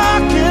 I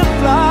can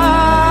fly.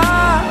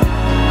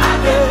 I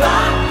can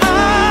fly.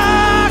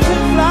 I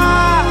can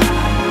fly.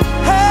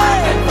 Hey,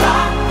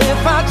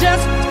 if I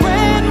just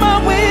spread my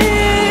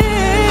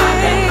wings, I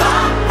can fly.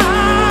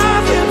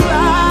 I can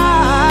fly.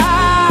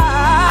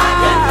 I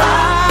can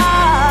fly.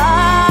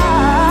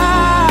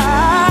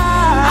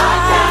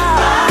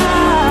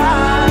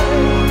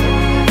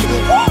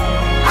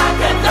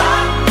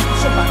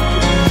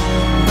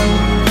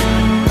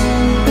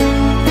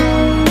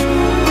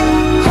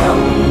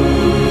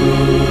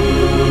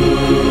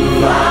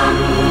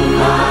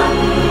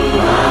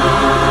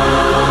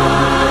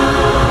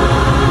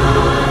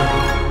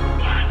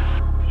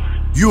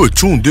 You are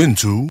tuned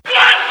into.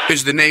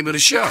 Is the name of the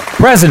show.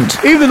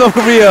 Present. Evening, North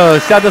Korea.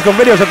 Shout out to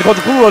video. Shout out to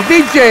Culture Crew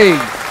DJ.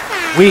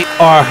 We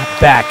are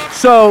back.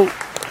 So,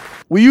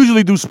 we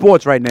usually do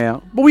sports right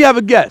now, but we have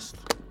a guest.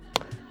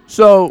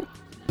 So,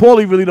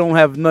 Paulie really don't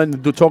have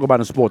nothing to talk about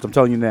in sports. I'm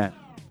telling you that.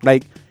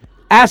 Like,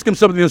 ask him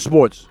something in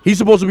sports. He's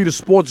supposed to be the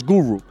sports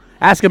guru.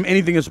 Ask him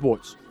anything in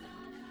sports.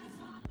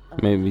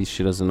 Maybe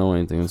she doesn't know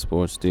anything in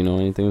sports. Do you know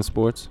anything in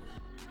sports?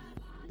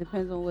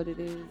 Depends on what it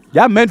is.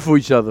 Y'all meant for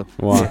each other.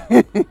 Why?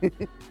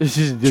 It's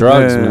just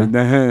Drugs,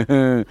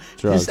 man.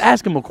 Just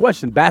ask him a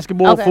question.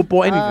 Basketball, Okay,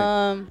 football,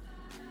 anything.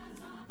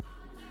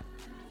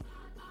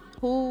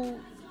 Who?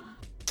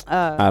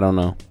 I don't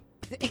know.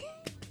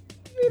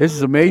 This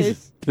is amazing.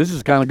 This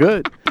is kind of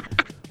good.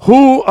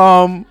 Who?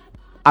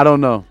 I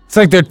don't know. It's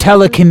like they're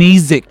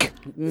telekinesic.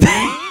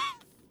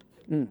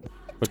 We're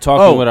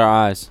talking with our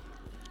eyes.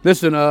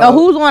 Listen.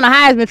 Who's won a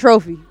Heisman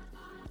Trophy?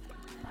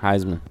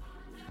 Heisman.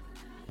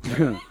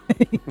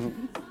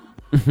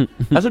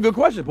 That's a good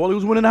question, Paulie.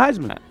 Who's winning the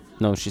Heisman?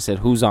 No, she said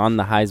who's on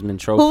the Heisman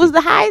Trophy. Who's the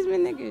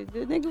Heisman nigga? The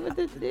nigga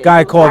with the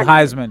Guy called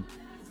Heisman.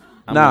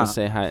 I'm gonna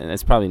say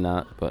it's probably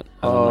not, but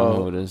I don't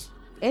know who it is.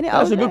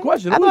 That's a good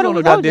question. I Who's thought it on the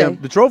was goddamn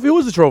OJ. the trophy? Who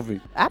was the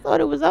trophy? I thought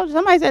it was OJ.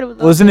 Somebody said it was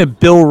OJ. Wasn't it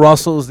Bill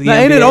Russell's the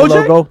ain't NBA it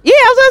OJ? logo? Yeah,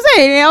 I was gonna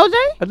say, ain't it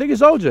OJ? I think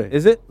it's OJ.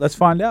 Is it? Let's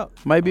find out.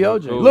 Might be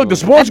OJ. Look, the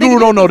sports guru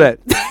don't know that.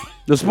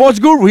 The sports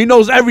guru, he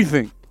knows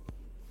everything.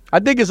 I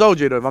think it's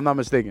OJ though, if I'm not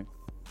mistaken.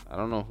 I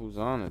don't know who's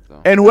on it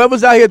though. And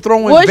whoever's out here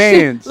throwing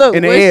bands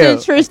in the air.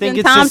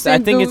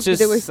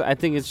 I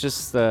think it's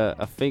just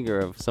a figure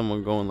of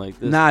someone going like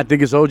this. Nah, I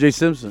think it's OJ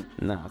Simpson.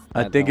 Nah,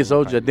 I think it's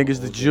OJ. I think it's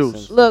the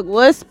juice. Look,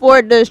 what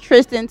sport does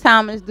Tristan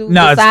Thomas do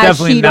No, it's besides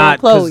definitely cheat on not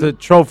because Chloe? the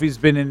trophy's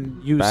been in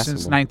use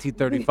since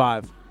Basketball.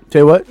 1935. Tell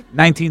you what?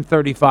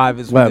 1935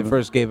 is when Whatever. they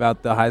first gave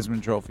out the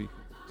Heisman Trophy.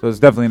 So it's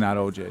definitely not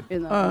OJ.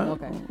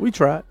 Okay. We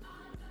tried.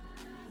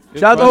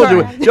 Shout out to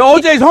OJ. Yo,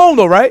 OJ's home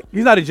though, right?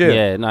 He's not in jail.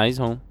 Yeah, nah, he's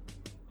home.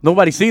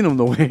 Nobody's seen him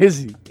though. Where is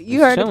he? You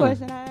heard the chilling.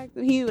 question I asked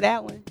him. He knew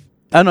that one.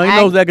 I know he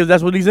knows that because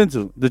that's what he's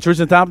into. The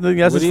Tristan Thompson thing,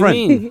 that's What his do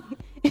you friend. mean?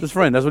 His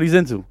friend. That's what he's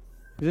into.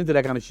 He's into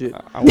that kind of shit.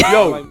 I wouldn't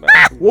Yo, like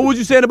basketball. what was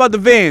you saying about the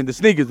van, the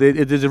sneakers?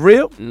 Is it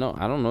real? No,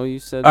 I don't know. You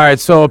said. All right,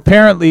 so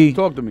apparently,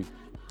 Talk to me.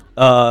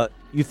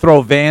 you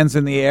throw Vans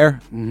in the air,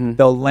 Mm-hmm.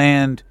 they'll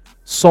land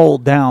sole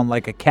down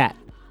like a cat.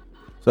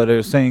 So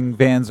they're saying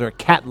Vans are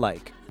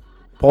cat-like.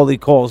 Paulie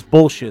calls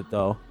bullshit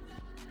though.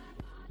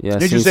 Yeah,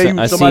 Did you say you-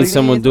 I somebody- seen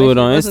someone do it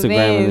on Vans, Instagram and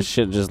the Vans.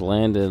 shit just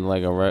landed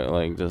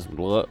like just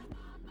blood.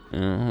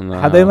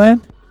 How'd they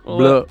land?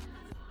 Blood.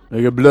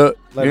 Nigga, blood.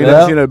 Like you ain't that?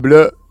 never seen that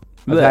blood.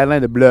 Blood. That's how I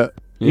landed blood.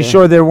 You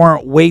sure there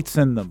weren't weights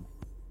in them?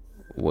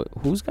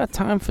 Who's got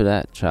time for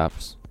that,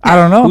 Chops? I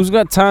don't know. Who's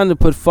got time to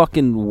put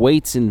fucking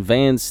weights in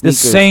Vans The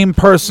sneakers? same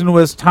person who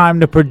has time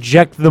to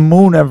project the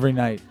moon every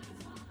night.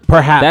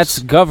 Perhaps. That's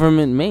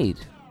government made.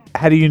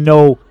 How do you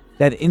know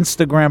that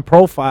Instagram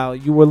profile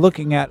you were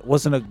looking at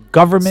wasn't a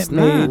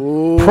government-made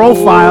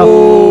profile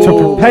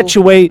to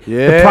perpetuate the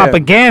Yeah.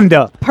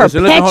 propaganda?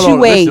 Listen, hold on.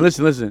 Perpetuate.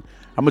 Listen.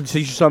 I'm going to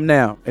teach you something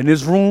now. In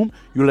this room,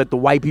 you let the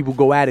white people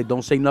go at it.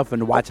 Don't say nothing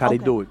to watch how they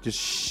do it. Just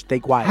stay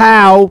quiet.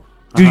 How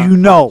do you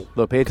know?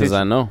 Look, pay Because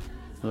I attention.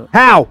 know.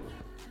 How?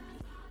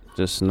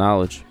 Just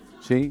knowledge.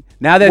 See?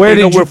 Now that Where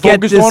they know did you we're get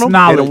focused this on them, they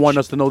knowledge? don't want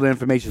us to know the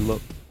information.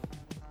 Look.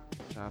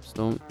 Chops,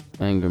 don't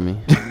anger me.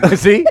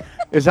 See?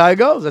 It's how it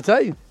goes. I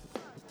tell you.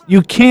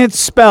 You can't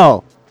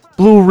spell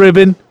blue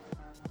ribbon,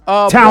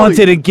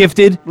 talented Paulie, and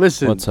gifted.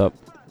 Listen. What's up?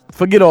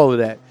 Forget all of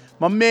that.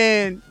 My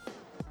man,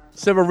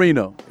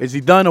 Severino, is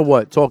he done or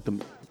what? Talk to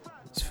me.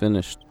 It's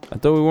finished. I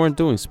thought we weren't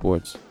doing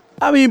sports.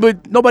 I mean,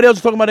 but nobody else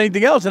is talking about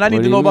anything else, and I need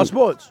What to do know you about mean?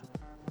 sports.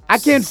 I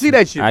can't see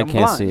that shit. I I'm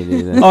can't blind. see it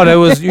either. Oh, there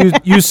was you.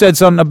 You said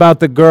something about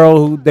the girl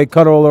who they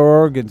cut all her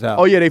organs out.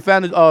 Oh, yeah, they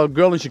found a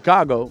girl in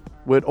Chicago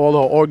with all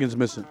her organs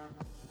missing.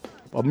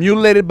 A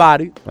mutilated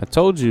body. I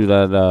told you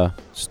that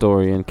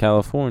story in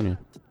California.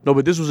 No,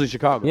 but this was in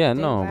Chicago. Yeah,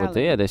 no, but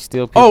they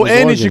steal people's Oh,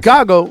 and organs. in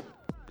Chicago,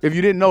 if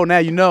you didn't know, now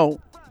you know,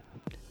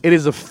 it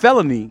is a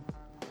felony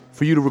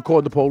for you to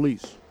record the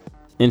police.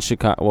 In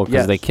Chicago, well, because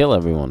Yes. they kill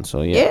everyone,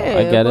 so yeah, Yeah,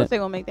 I get of course it. they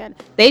gonna make that.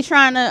 They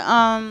trying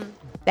to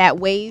that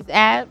Waze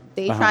app.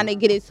 They Uh-huh. trying to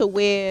get it to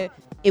where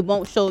it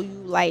won't show you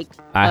like.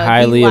 I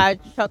highly DUI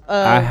truck, I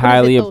what is it,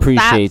 highly those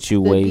appreciate stops,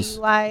 you, the Waze.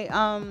 DUI,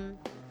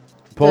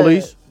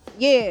 Police?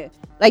 Yeah,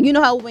 like you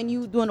know how when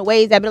you doing the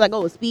Waze app, it's like,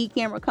 oh, a speed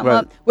camera come Right.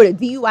 up with a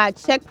DUI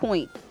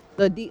checkpoint.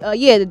 The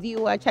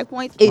DUI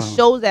checkpoints. It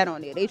shows that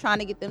on there. They trying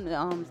to get them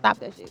to stop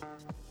that shit.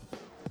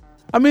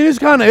 I mean, it's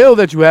kind of ill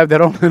that you have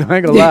that on. I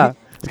ain't gonna lie.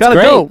 It's kind of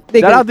great. dope.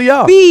 They Shout go, out to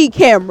y'all. Speed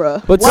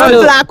camera. But one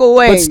still- block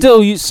away. But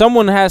still,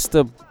 someone has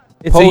to.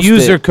 it's a post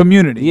user it.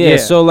 community. Yeah,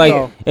 so like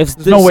So if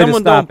there's no way to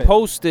someone stop don't it.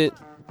 post it,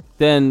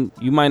 then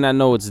you might not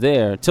know it's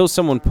there until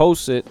someone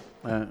posts it.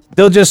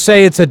 they'll just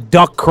say it's a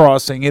duck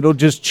crossing. It'll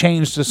just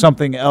change to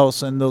something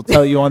else, and they'll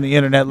tell you on the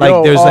internet like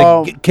Yo, there's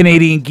like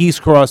Canadian geese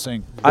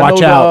crossing.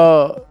 Watch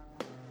out.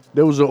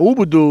 There was an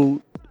Uber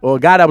dude or a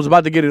guy that was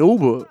about to get an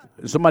Uber.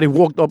 And somebody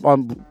walked up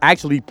on,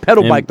 actually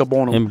pedal biked up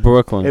on him in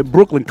Brooklyn. in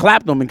Brooklyn,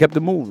 clapped him and kept it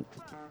moving.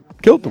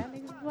 Killed him.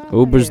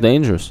 Uber's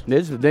dangerous.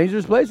 It's a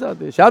dangerous place out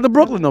there. Shout out to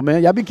Brooklyn though,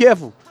 man. Y'all be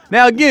careful.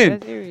 Now again,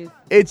 That's serious.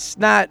 it's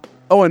not.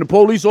 Oh, and the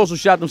police also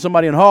shot them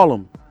somebody in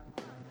Harlem.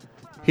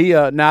 He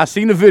now I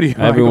seen the video. I ain't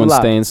gonna Everyone lie.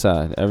 stay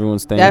inside. Everyone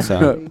stay That's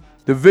inside. crazy.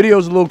 The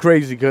video's a little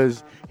crazy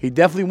because he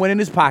definitely went in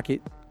his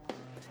pocket.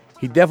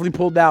 He definitely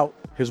pulled out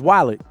his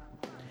wallet.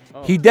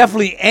 He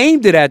definitely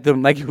aimed it at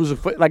them like it was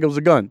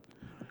a gun,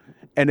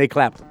 and they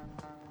clapped him.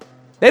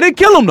 They didn't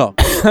kill him though.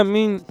 I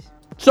mean,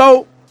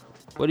 So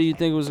what do you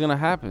think was gonna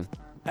happen?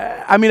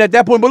 I mean, at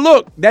that point, but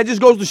look, that just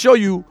goes to show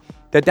you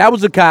that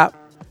was a cop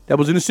that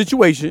was in a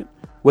situation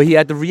where he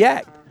had to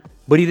react,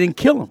 but he didn't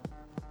kill him.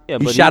 Yeah,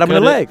 He but shot him in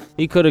the leg.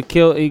 He could have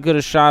killed. He could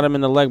have shot him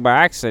in the leg by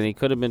accident. He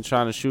could have been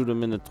trying to shoot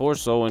him in the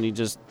torso, and he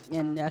just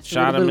And that's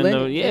shot what him in it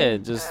the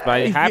went. just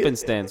by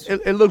happenstance.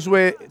 It looks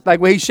where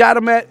he shot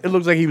him at. It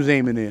looks like he was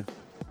aiming there.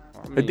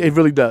 It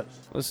really does.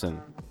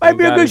 Listen, might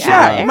be a good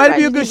shot. It might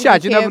be a good Everybody shot.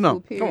 just You be never careful,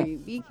 know. Come on.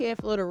 period. Be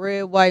careful of the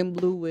red, white, and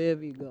blue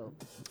wherever you go.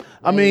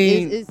 I Like,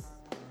 mean, it's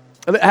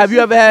have you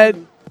ever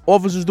had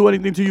officers do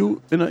anything to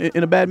you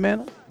in a bad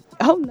manner?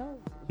 oh no.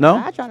 No?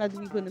 I try not to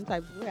be put in them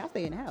type of way. I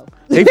stay in the house.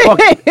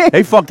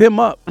 They fucked him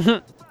up.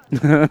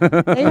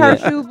 They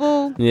hurt you,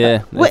 boo. Yeah,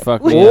 they What-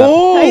 fucked what- me up.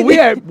 Oh, we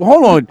had.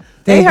 Hold on.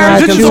 They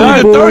hurt This you. is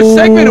only the third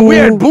segment, and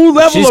we're at boo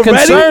level She's already.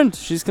 concerned.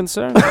 She's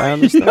concerned. I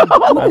understand.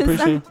 I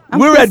appreciate.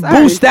 We're at boo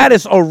concerned.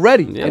 status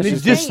already, Yeah, and it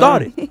she's just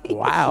started.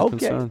 Wow. Okay.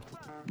 Concerned.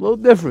 A little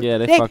different. Yeah,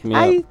 they fucked me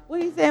up.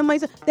 What you saying,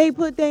 Mike? They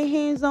put their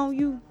hands on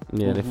you.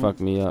 Yeah, they fucked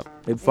me up.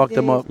 They fucked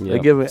him up. They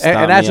Yep. give it, Stomped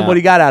and ask me him what out.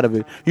 he got out of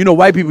it. You know,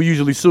 white people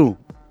usually sue.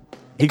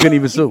 He couldn't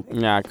even sue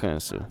Nah, I couldn't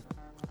sue.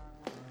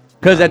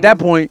 because at that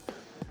point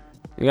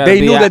You gotta they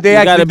be knew that they you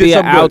actually gotta did be an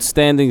something good.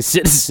 outstanding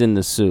citizen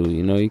to sue.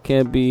 You know, you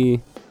can't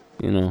be,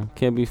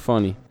 can't be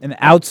funny. An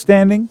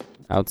outstanding,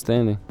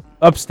 Outstanding,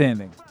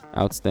 upstanding.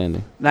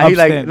 outstanding. Now he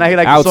like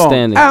the song.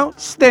 Outstanding.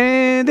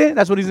 Outstanding.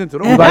 That's what he's into.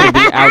 Don't You worry. gotta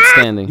be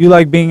outstanding. You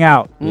like being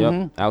out,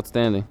 Yep,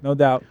 outstanding. no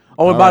doubt.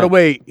 Oh, and All by right. the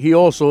way, he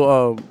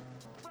also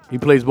he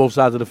plays both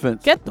sides of the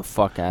fence. Get the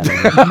fuck out of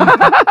here.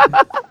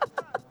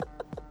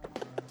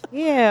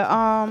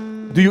 Yeah.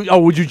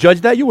 Would you judge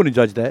that? You wouldn't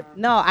judge that.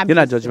 No, I'm. You're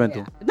not just-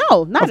 judgmental.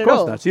 No, not Of at course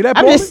all. not. See that,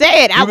 I'm just Paulie?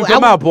 saying. You can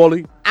come out,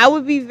 Paulie. I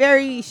would be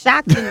very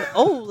shocked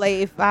and like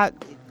if I.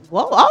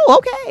 Well, oh,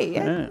 okay.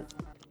 Yeah.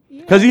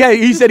 Because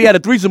he said he had a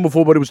threesome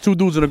before, but it was 2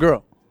 dudes and a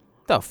girl.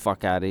 Get the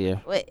fuck out of here.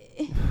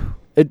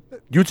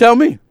 You tell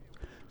me.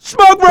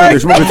 Smoke break.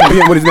 There's Smoke Break 10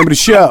 p.m. What is the name of the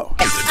show?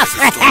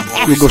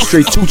 We'll go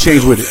straight 2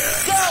 Chainz with it.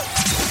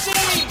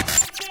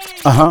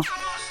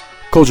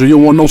 Culture, you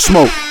don't want no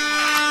smoke.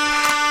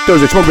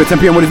 Thursday, Smoke Break 10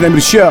 p.m. What is the name of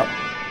the show?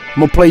 I'm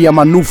gonna play y'all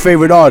my new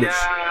favorite artist.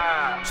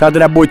 Shout out to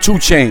that boy 2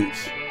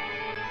 Chainz.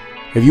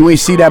 If you ain't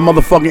see that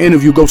motherfucking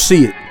interview, go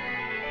see it.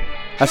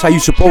 That's how you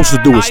supposed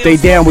to do it. Stay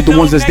down with the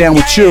ones that's down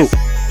with you.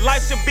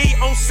 Life should be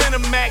on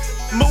Cinemax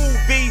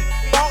movie.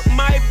 Bought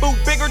my boo,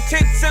 bigger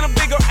tits and a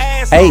bigger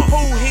ass. Hey. Who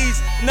he's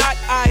not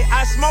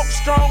I smoke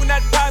strong,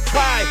 not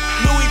pie.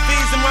 Louis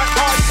V's in my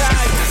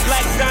archive.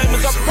 Black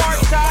diamonds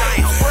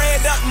apartheid.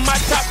 Spread up my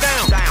top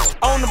down.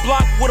 On the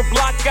block with a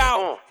block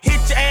out.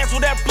 Hit your ass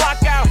with that block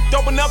out.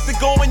 Dope enough to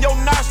go in your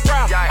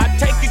nostril. I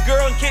take your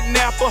girl and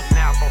kidnap her.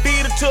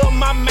 Beat her to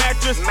my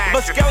mattress.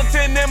 But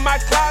skeleton in my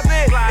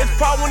closet. It's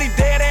probably when he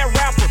dead ass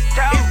rappers.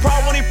 It's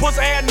probably when he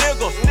pussy ass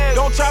niggas.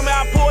 Don't try me,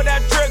 I pull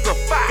that trigger.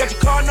 Got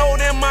your car note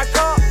in my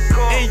car.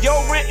 And your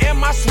rent in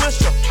my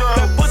swisher.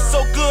 That pussy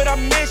so good, I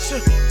miss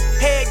you.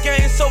 Head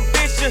game so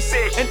vicious.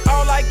 And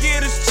all I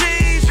get is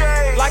cheese.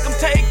 Like I'm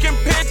taking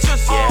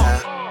pictures.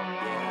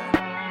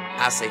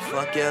 I say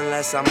fuck you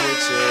unless I'm with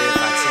you. If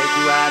I take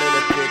you out of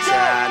the picture,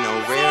 I know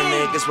real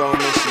niggas won't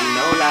miss you.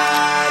 No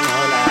lie, no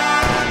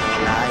lie, no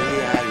lie,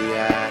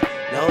 yeah.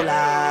 No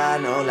lie,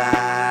 no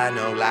lie,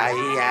 no lie,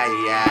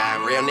 yeah.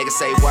 Real niggas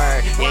say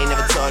word, you ain't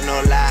never told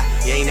no lie.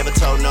 You ain't never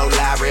told no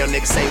lie. Real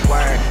niggas say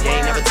word, you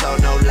ain't never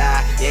told no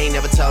lie. You ain't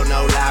never told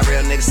no lie.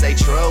 Real niggas say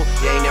true,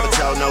 you ain't never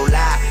told no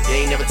lie. You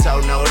ain't never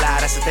told no lie.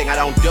 That's the thing I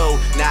don't do.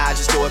 Nah, I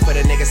just do it for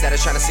the niggas that are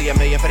trying to see a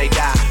million for they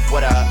die.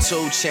 What up? 2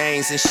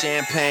 Chainz and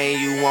champagne,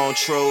 you want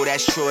true?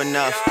 That's true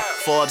enough.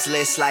 Forbes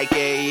list like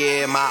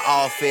yeah, my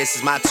office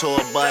is my tour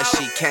bus.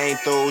 She came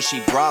through, she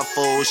brought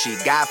food, she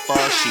got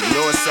fucked, she knew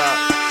what's up.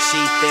 She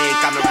think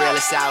I'm the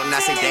realest out, and I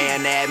say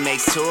damn, that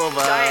makes 2 of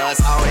us.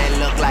 Oh, that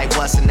look like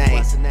what's her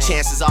name?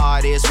 Chances are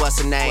it is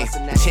what's her name.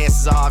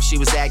 Chances are if she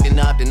was acting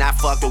up, then I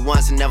fucked her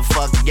once and never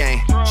fucked again.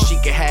 She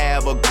could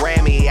have a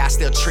Grammy, I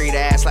still treat her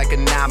ass like a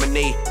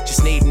nominee.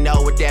 Just need to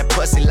know what that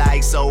pussy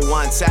like, so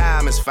one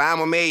time is fine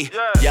with me.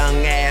 Young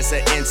ass an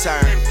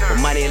intern,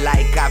 with money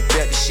like I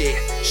built the shit.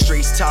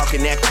 Streets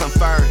talking that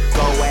confirm.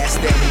 Go ask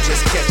them, we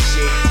just kept the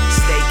shit.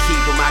 Stay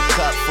keeping my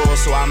cup full,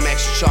 so I'm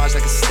extra charged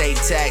like a state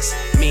tax.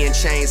 Me and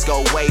Chainz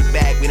go way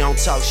back. We don't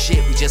talk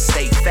shit, we just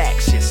state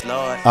facts. Yes,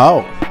 Lord.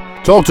 Oh.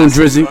 Talk to him,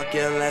 Drizzy.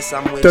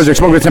 Thursday,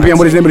 Smoke Break 10 p.m.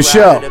 What is the name of the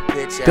show?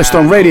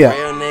 Diston Radio.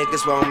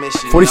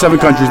 47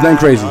 countries, nothing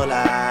crazy.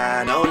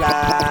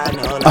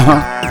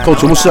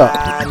 Culture, what's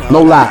up?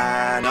 No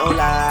lie.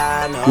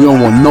 We don't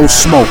want no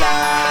smoke.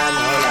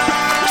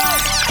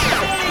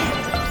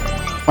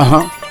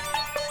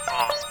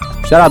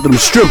 Shout out to them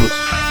strippers.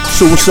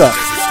 So what's up?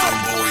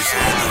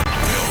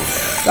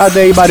 Shout out to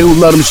everybody who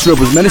love them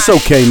strippers, man. It's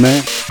okay,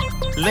 man.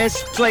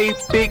 Let's play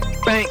big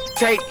bank,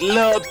 take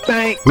Lil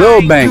Bank.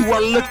 Lil Bank. You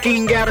are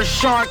looking at a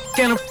shark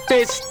and a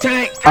fish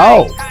tank.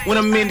 Oh. When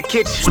I'm in the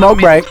kitchen, Smoke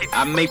break.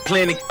 I make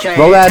plenty cash.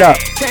 Roll that up.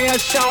 Tell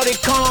shawty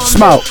calm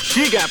Smoke. down.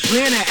 She got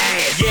plenty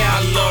ass. Yeah,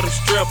 I love them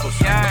strippers.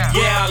 Yeah,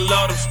 I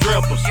love them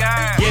strippers.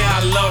 Yeah, I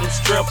love them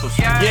strippers.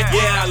 Yeah,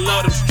 I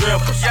love them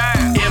strippers.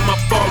 In my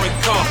foreign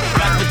car,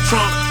 got the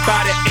trunk by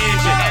the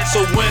engine.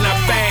 So when I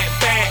back,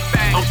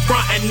 I'm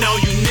frontin' on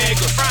you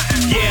niggas.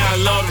 Yeah, I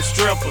love them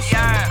strippers.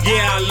 Yeah,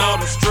 I love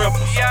them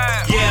strippers.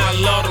 Yeah, I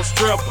love them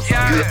strippers.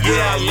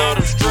 Yeah, I love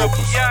them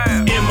strippers.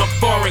 In my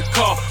foreign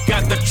car,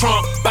 got the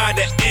trunk by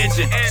the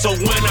engine. So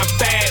when I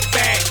bag,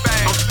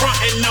 I'm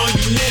frontin' on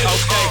you niggas.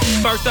 Okay,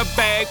 first a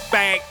bag,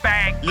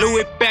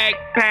 Louis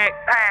backpack,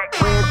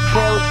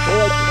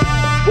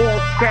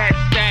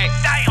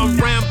 I'm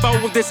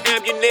Rambo with this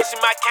ammunition,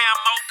 my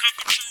camo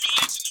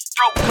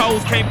stroke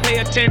codes, can't pay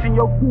attention,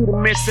 your key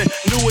missing.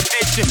 New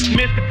edition,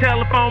 Mr.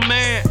 Telephone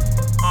Man.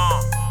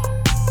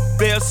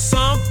 There's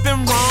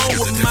something wrong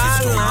with my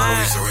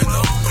line.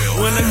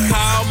 When I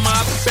call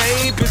my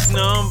baby's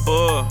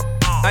number,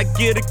 I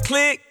get a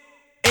click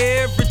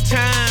every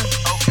time.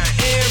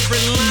 Every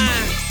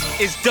line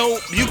is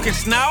dope, you can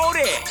snort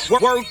it.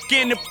 Work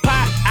in the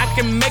pot, I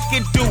can make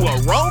it do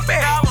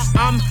aerobics.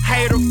 I'm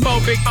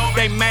haterphobic,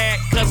 they mad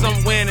cause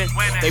I'm winning.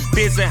 They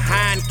busy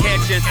hind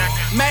catching,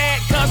 mad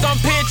cause I'm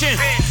pitching.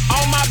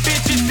 All my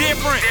bitches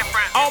different,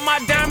 all my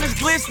diamonds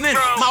glistening.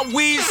 My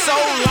weed so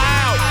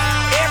loud,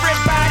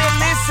 everybody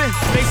listen.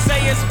 They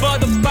say it's for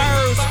the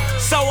birds,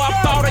 so I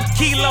bought a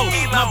kilo.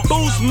 My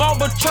boost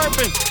mobile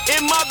chirping,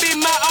 it might be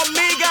my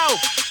amigo.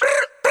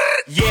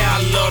 Yeah,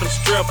 I love them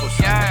strippers.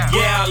 Yeah,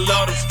 I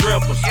love them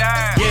strippers.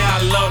 Yeah,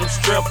 I love them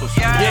strippers.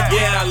 Yeah,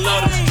 I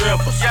love them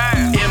strippers.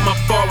 In my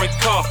foreign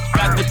car,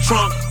 got the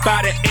trunk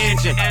by the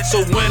engine.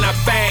 So when I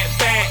bag,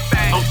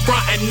 I'm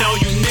frontin' on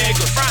you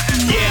niggas.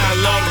 Yeah, I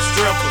love them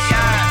strippers.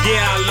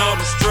 Yeah, I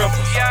love them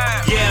strippers.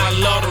 Yeah, I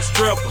love them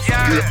strippers.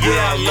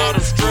 Yeah, I love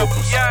them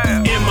strippers.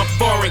 In my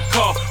foreign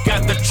car,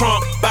 got the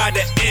trunk by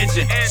the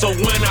engine. So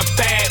when I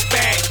bag,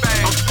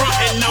 I'm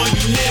frontin' on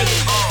you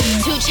niggas.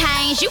 2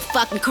 Chainz, you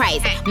fucking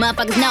crazy.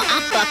 Motherfuckers know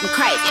I'm fucking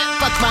crazy.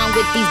 Fuck wrong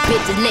with these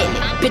bitches lately.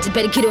 Bitches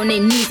better get on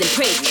their knees and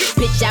pray.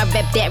 Bitch, I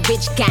rep that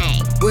rich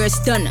gang. Where's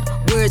Stunner?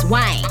 Where's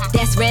Wayne?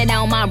 That's red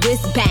on my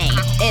wristband.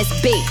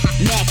 SB,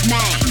 Mac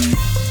Main.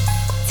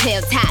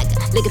 Tail Tiger,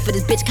 looking for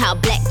this bitch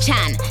called Black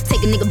China.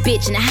 Take a nigga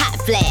bitch in a hot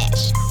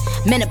flash.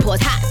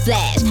 Menopause hot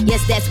flash.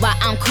 Yes, that's why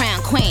I'm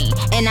crown queen.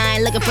 And I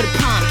ain't looking for the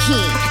prom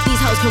king. These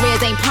hoes'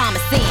 careers ain't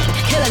promising.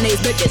 Killing these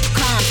bitches,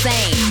 calm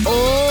saying.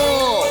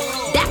 Oh,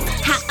 that's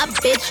how a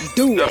bitch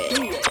do it.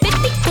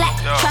 50 black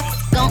trucks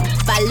gon'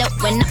 follow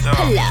when I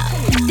pull up.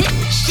 This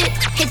shit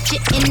hit you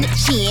in the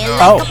chin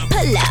like a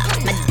pull up.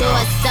 My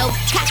door's so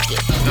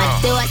cocky, my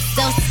door's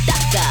so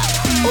stuck up.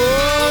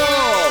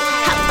 Oh,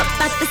 how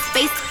about the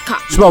space car?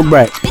 Smoke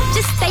break.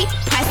 Bitches stay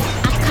pressed,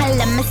 I call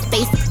them a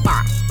space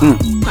bar.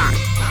 Bar.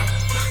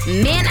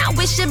 Man, I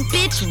wish a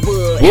bitch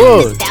would.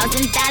 $1,000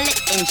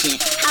 engine.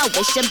 I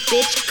wish a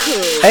bitch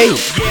could. Hey,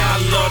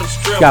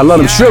 gotta love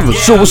them strippers.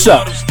 So what's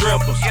up?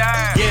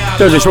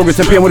 Thursday smoke break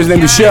 10 p.m. What is the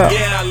name of the show?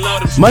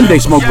 Monday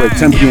smoke break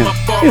 10 p.m.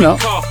 You know,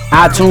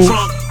 iTunes.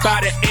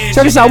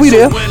 Check us out. We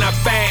there.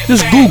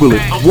 Just Google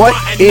it. What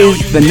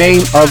is the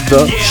name of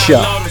the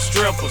show?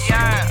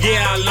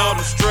 Yeah, I love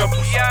them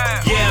strippers.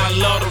 Yeah, I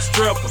love them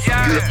strippers.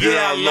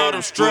 Yeah, I love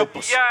them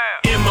strippers.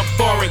 In my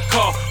foreign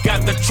car,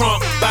 got the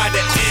trunk by the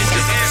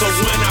engine. So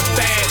when I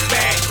bag,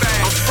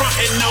 I'm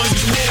frontin' on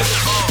you niggas.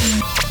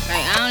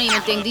 Right, I don't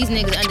even think these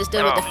niggas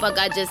understood what the fuck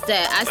I just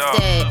said. I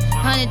said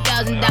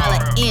 $100,000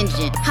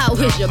 engine. I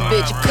wish a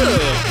bitch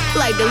could.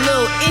 Like the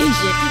little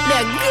engine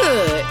that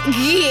good.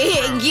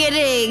 Yeah, get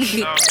it.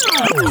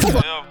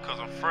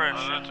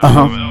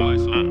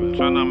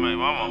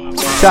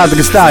 Shout out to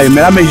Castallion,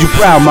 man. I made you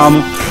proud,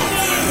 mama.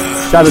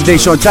 Shout out to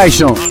Deshaun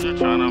Tyshon.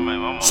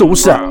 So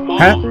what's up,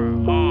 huh?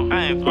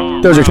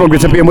 Thursday, 12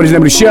 10 p.m. What is the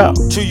name of the show?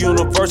 To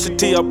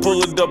university, I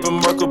pull it up in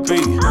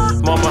Mercury.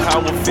 Mama, how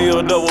I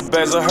feel though with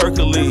bags of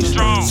Hercules.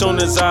 Soon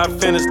as I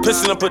finish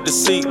pissing, I put the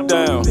seat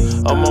down.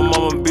 Oh, my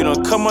mama be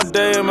done cut my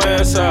damn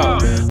ass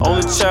out.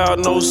 Only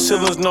child, no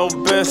siblings, no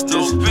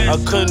besties. I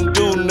couldn't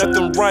do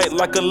nothing right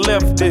like a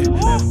lefty.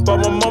 Bought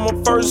my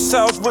mama first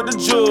house with the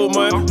jewel,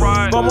 man.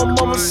 Bought my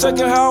mama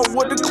second house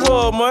with the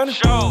club, man.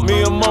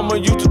 Me and mama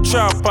used to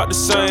trap out the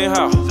same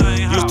house.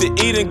 Used to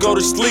eat and go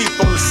to sleep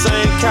on the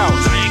same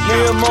couch.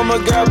 Me and mama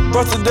got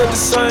busted at the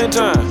same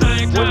time.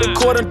 Went to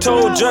court and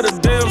told judge the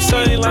damn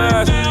same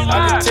lies.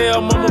 I can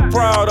tell mama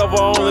proud of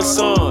her only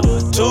son.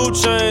 2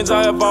 Chainz,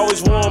 I have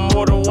always worn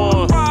more than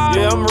one.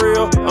 Yeah, I'm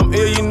real, I'm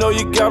ill, you know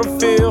you gotta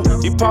feel.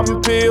 You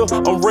poppin' pills,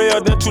 I'm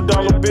rare than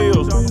 $2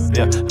 bills.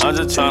 Yeah, I'm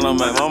just tryna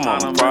make my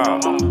mama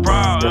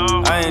proud.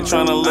 Yeah, I ain't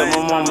tryna let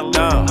my mama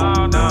down.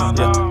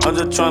 Yeah, I'm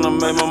just tryna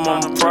make my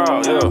mama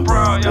proud. Yeah,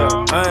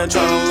 I ain't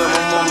tryna let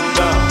my mama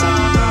down.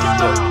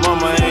 Yeah,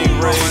 mama ain't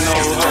raised no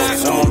hoe.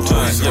 One more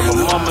time. Yeah, my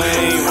mama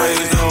ain't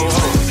raised no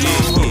hoe.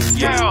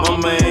 Yeah,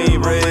 mama ain't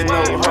raised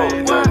no hoe.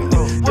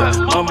 Yeah,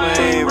 mama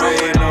ain't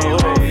raised no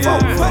hoe.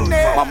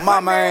 My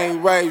mama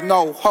ain't raised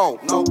no hoe.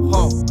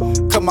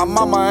 Cause my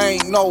mama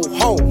ain't no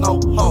hoe.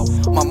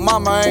 My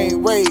mama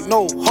ain't raised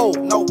no hoe.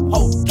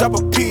 Drop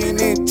a P and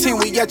then 10,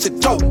 we at your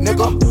dope,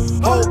 nigga.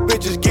 Whole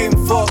bitches getting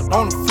fucked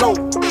on the floor.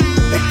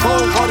 They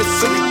cold hearted,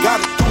 so they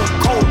gotta do it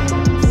cold.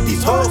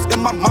 These hoes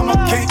and my mama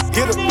can't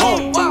get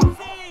along.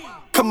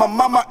 cause my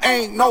mama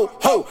ain't no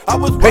hoe. I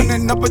was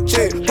running up a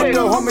check, put the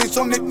homies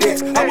on the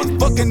desk. I was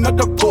fucking up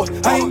the boy,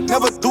 I ain't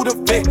never do the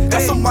vet.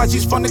 That's some why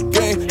she's from the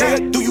game,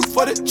 they'll do you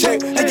for the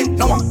check. And you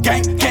know I'm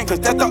gang, cause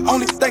that's the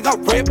only thing I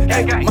rap.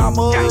 Hey,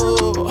 mama,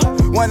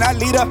 when I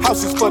leave the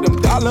house, it's for them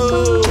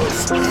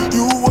dollars.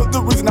 You was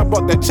the reason I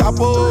brought that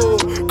chopper,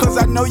 cause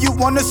I know you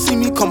wanna see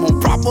me come on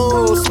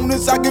proper. Soon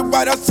as I get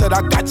right, I said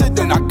I got you,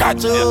 then I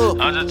got you.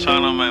 Yeah, I'm just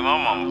tryna make my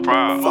mama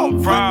proud.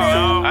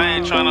 I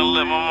ain't tryna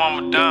let my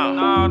mama down.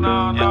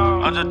 Yeah,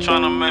 I'm just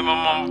tryna make my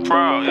mama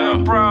proud. Yeah,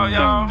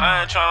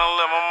 I ain't tryna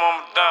let my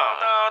mama down.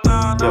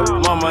 Yeah,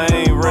 mama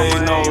ain't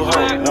raised no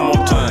hoe. One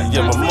more time.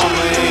 Yeah, my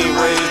mama ain't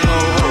raised no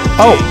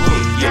hoe.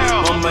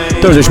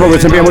 Thursday, Smoke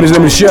with 10 p.m. What is the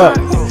name of the show?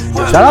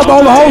 Shout out to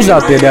all the hoes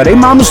out there. They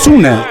mamas too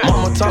now.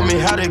 Mama taught me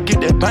how to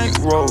get that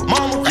bankroll.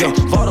 Yeah,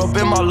 fought up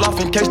in my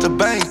loft in case the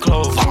bank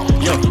closed.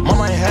 Yeah,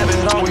 mama ain't have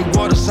it all, we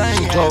wore the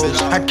same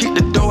clothes. I kick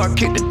the door, I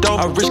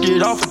risk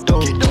it off a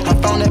door. I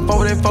found that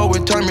 4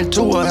 it turned me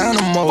to an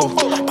animal.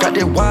 Got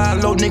that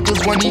wild low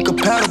niggas when he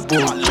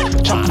compatible.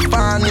 Chopper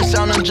fine, it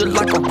sounding just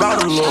like a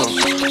router lord.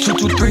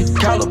 223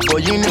 caliber,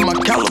 you ain't in my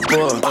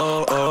caliber.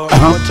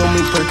 Mama told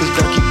me Perkins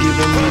got keep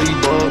giving me these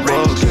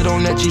bugs. Sit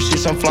on that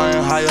G6, I'm flying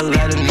higher,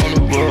 landing on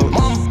the rug.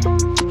 Mama,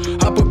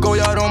 I put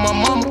Goyard on my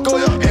mama.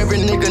 Every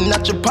nigga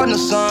not your partner,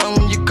 son,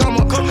 when you come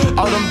up.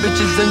 All them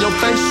bitches in your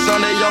face,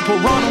 son, they all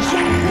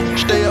piranhas.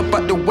 Stay up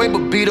out the way,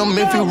 but beat them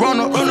if you run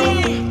up.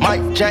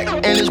 Mike Jack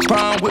in his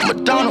prime with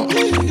Madonna.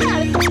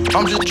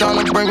 I'm just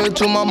tryna bring her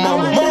to my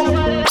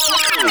mama.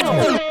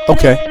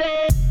 Okay.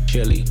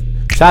 Chili.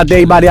 Shout out to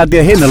everybody out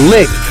there hitting the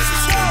lick.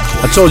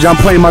 I told you I'm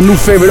playing my new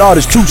favorite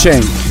artist, 2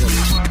 Chainz.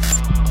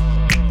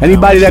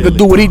 Anybody that could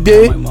do what he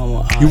did,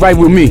 you right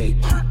with me.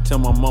 Tell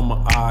my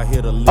mama I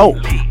hit a lick. Oh,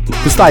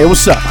 Messiah,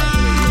 what's up?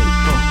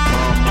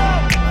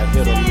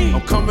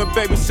 I'm coming,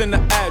 baby, send the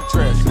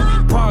address.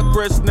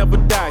 Progress, never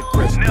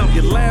digress.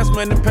 Your last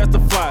man that passed the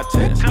fly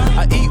test.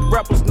 I eat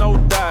rappers, no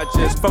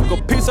digest. Fuck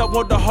a piece, I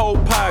want the whole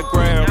pie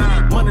grab.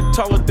 Money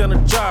taller than a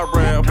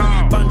gyrab.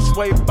 Feng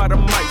shui by the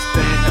mic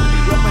stand. Have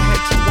you ever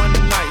had you one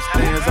night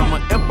stands? I'm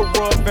an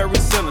emperor, very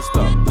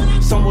sinister.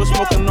 Someone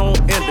smoking on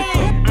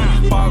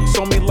indica. Box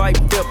on me like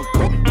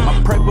biblical.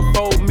 I pray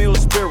before meal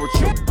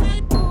spiritual.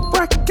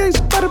 Bracket case,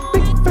 got a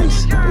big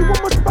face. They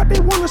want my spot, they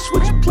wanna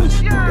switch place.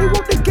 They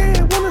want the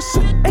game, wanna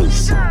sit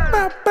ace.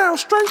 Bow, bow,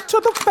 straight to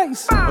the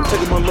face. I'm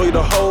taking my lawyer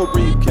the whole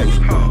briefcase.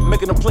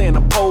 Making them play in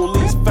the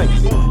police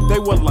face. They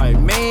were like,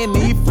 man,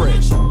 need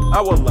fresh.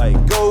 I was like,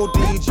 go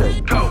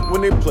DJ.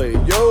 When they play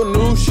your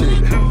new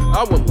shit,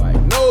 I was like,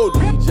 no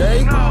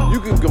DJ. You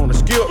can go and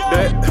skip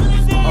that.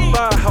 I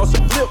buy a house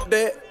and flip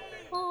that.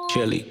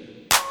 Chili.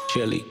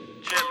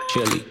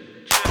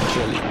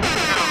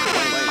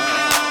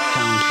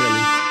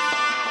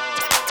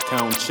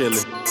 Count chili.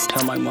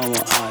 Tell my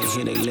mama I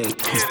hit a lick.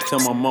 Tell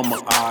my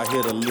mama I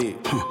hit a lick.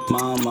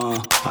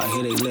 Mama, I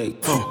hit a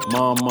lick.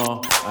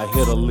 Mama, I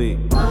hit a lick.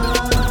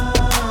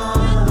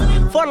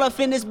 Fall off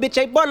in this bitch,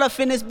 I ball off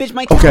in this bitch.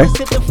 My okay.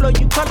 Hit the floor,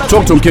 you call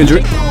talk to him,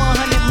 Kendrick.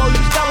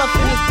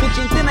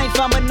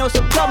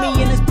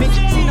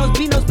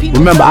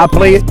 Remember, I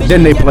play it,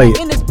 then they play it.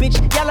 In this bitch,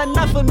 y'all are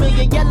not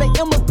familiar. Y'all are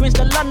immigrants,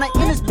 the law not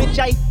in this bitch.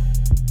 I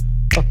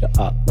fuck the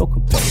op, no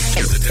comparison.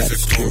 The Desert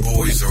Storm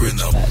boys are in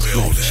the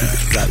building. She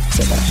was right,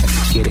 said I had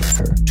to get it.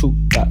 Her 2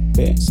 got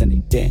bands and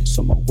they dance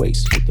on my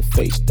waist with the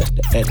face. That's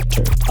the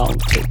editor. I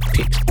don't take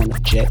pics on a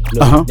jet.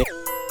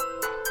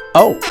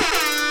 Oh.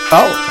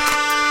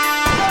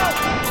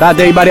 Shout out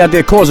to everybody out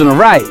there causing a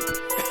riot.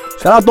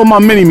 Shout out to all my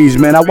mini-me's,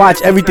 man. I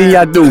watch everything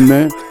y'all do,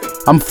 man.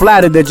 I'm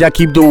flattered that y'all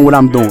keep doing what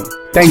I'm doing.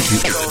 Thank you.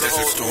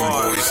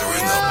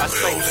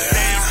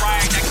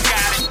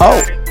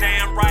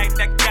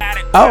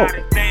 Oh.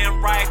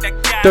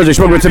 Thursday,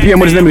 Smoke with 10 p.m.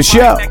 What is the name of the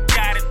show?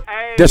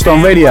 Just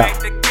on radio.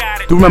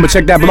 Do remember,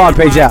 check that blog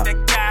page out.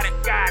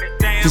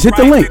 Just hit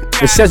the link.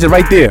 It says it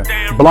right there.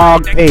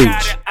 Blog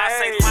page.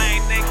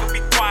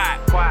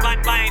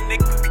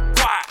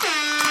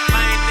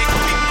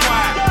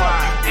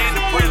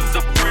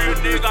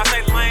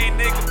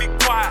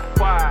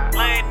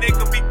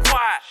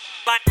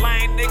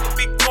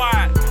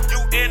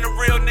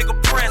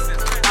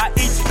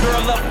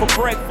 For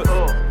breakfast,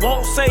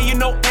 won't say you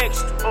no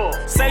extra.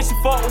 Say she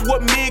fuckin'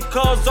 with me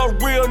cause her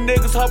real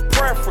niggas her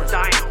preference.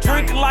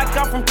 Drinking like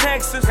I'm from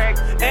Texas,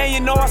 and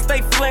you know I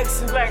stay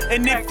flexing.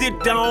 And if you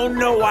don't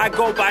know, I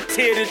go by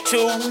Titty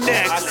 2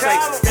 next. I say,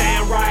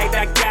 damn right,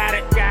 I got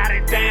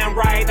it. Damn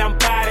right, I'm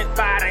bout it.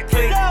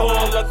 Click full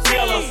of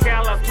killers.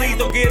 Please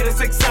don't get us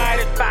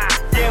excited.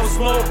 Yeah, we're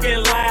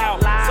smoking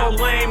loud,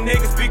 so lame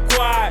niggas be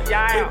quiet.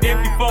 And if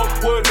you fuck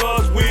with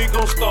us, we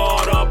gon'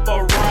 start up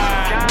a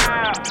ride.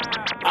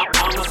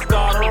 I'ma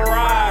start a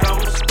ride,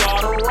 I'ma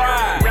start a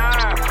ride.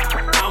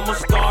 I'ma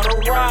start a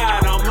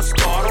ride, I'ma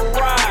start a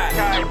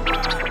ride.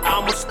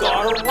 I'ma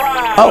start a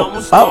ride, I'ma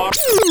start.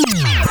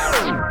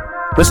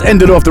 Let's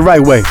end it off the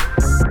right way.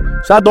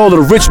 Shout out to all of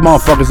the rich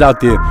motherfuckers out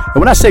there. And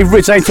when I say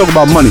rich, I ain't talking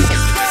about money.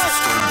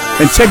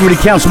 Integrity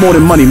counts more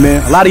than money,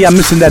 man. A lot of y'all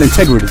missing that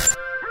integrity.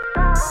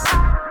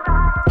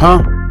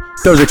 Huh?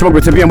 Thursday, 12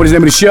 at 10 p.m. What is the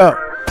name of the show?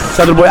 Shout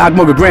out to the boy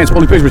Akmoga Grants,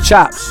 only picture with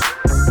chops.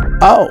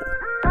 Oh.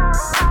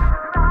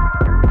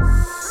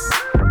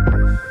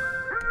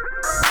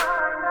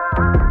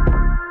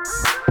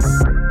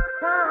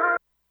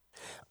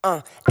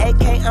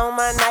 AK on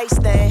my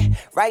nightstand,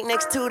 right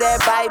next to that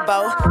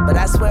Bible. But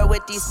I swear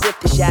with these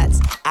 50 shots,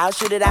 I'll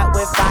shoot it out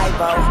with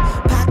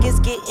 5-0. Pockets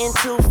getting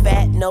too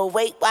fat, no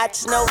Weight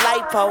Watch, no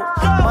lipo.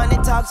 Money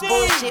talks,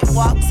 bullshit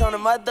walks on a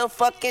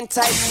motherfucking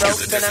tightrope.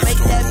 Then I make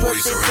that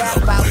pussy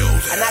tap out,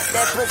 I knock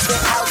that pussy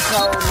out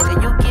cold.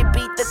 Nigga, you get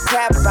beat the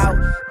crap out,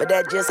 but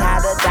that's just how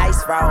the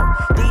dice roll.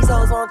 These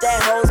hoes want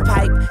that hose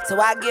pipe, so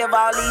I give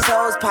all these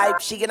hoes pipe.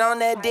 She get on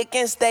that dick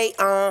and stay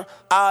on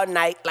all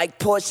night like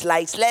porch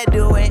lights. Let's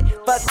do it.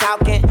 Fuck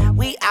talking,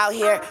 we out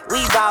here,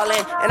 we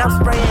ballin', and I'm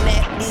spraying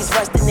at these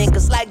rusty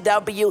niggas like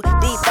WD-40. We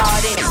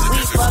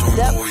fucked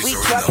up, we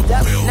trucked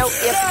up, no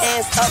ifs,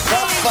 ands, up,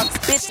 fucks.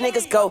 Bitch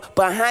niggas go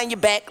behind your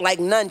back like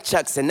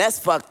nunchucks, and that's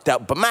fucked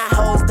up. But my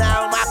hoes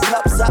down, my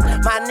cups up,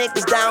 my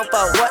niggas down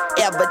for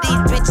whatever.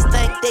 These bitches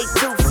think they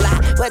too fly.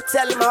 Well,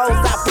 tell them hoes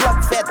I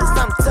pluck feathers,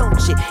 I'm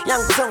Tunchi,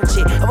 young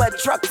Tunchi. I wear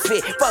truck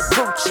fit, fuck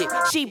Gucci.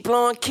 She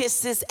blowing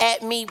kisses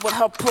at me with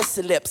her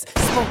pussy lips,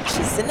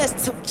 smooches, and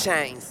that's 2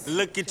 chains.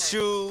 Look at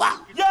you,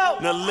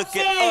 now look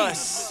at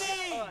us.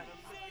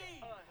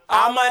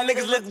 All my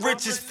niggas look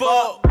rich as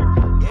fuck.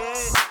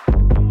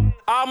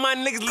 All my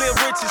niggas live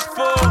rich as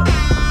fuck.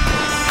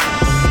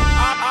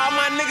 All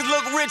my niggas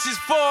look rich as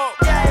fuck.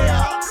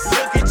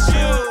 Look at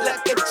you,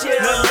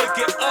 now look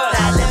at us.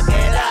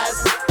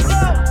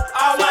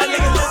 All my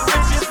niggas look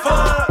rich as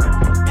fuck.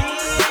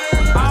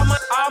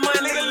 All my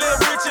niggas live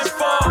rich as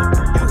fuck.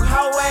 You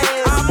hoe ass.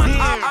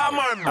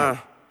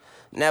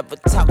 Never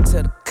talk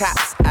to the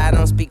cops, I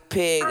don't speak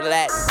pig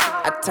Latin.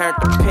 I turned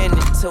the pen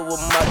into a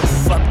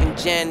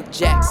motherfucking Janet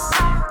Jackson.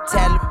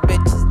 Tell the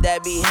bitches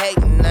that be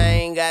hating, I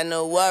ain't got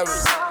no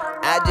worries.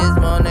 I just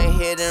wanna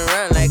hit and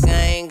run like I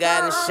ain't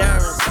got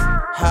insurance.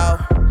 Ho,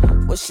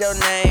 what's your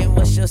name,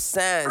 what's your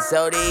sign?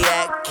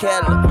 Zodiac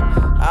killer.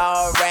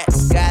 All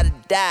rats gotta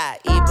die,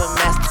 even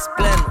Master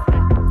Splinter.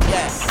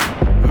 Yeah.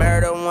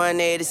 Murder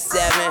 187,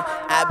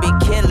 I be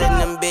killing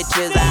them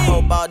bitches. I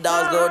hope all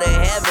dogs go to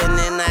heaven.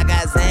 And I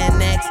got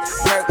Xanax,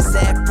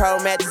 Percocet,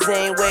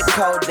 Promethazine with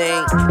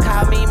codeine.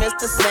 Call me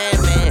Mr.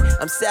 Sandman,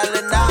 I'm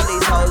selling all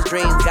these hoes'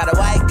 dreams. Got a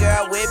white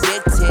girl with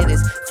big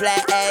titties,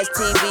 flat ass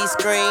TV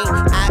screen.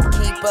 I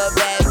keep a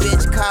bad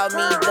bitch, call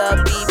me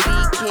the BB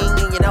King.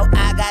 And you know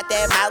I got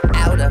that mouth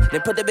outer,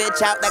 then put the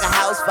bitch out like a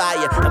house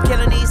fire. I'm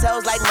killing these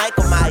hoes like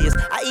Michael Myers.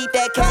 I eat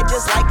that cat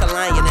just like a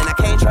lion. And I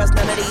can't trust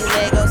none of these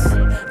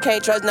niggas,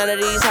 can't trust none of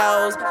these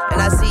hoes.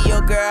 And I see your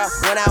girl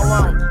when I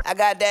want, I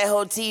got that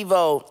whole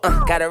TiVo.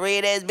 Got a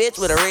red ass bitch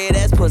with a red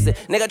ass pussy.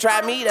 Nigga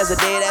try me, that's a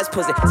dead ass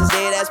pussy. It's a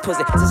dead ass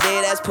pussy, it's a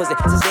dead ass pussy,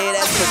 it's a dead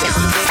ass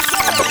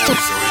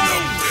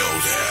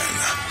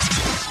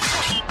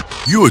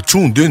pussy. You are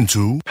tuned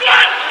into.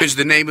 Is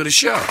the name of the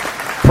show.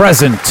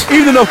 Present.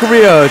 Evening of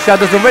Korea.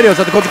 Shout out to the radio.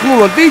 Shout out to Culture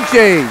Clue on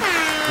DJ.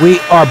 We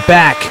are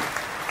back.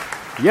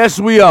 Yes,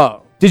 we are.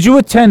 Did you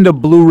attend a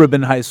Blue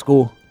Ribbon High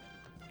School?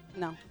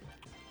 No.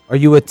 Are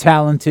you a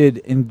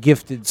talented and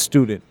gifted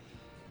student?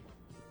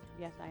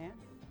 Yes, I am.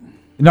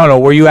 No.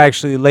 Were you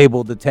actually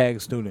labeled a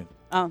tag student?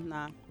 Oh,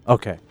 nah.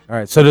 Okay. All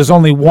right. So there's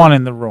only one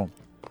in the room.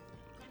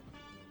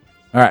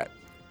 All right.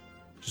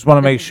 Just want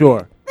to make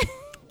sure.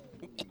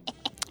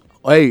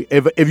 Hey,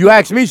 if you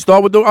ask me,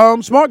 start with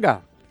the smart guy.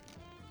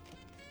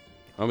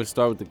 I'm gonna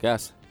start with the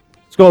guess.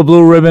 Let's go,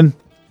 Blue Ribbon.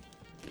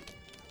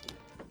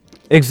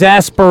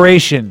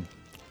 Exasperation.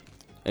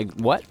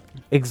 What?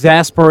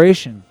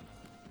 Exasperation.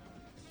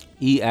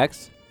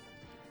 EX.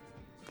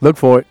 Look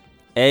for it.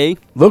 A.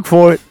 Look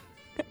for it.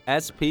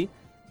 SP.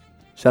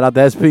 Shout out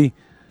to SP.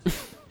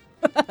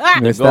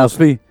 It's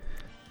SP.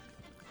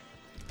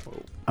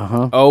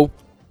 O.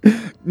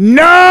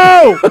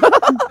 No!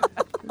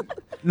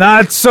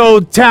 Not so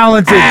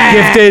talented,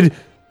 gifted.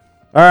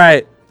 All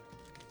right.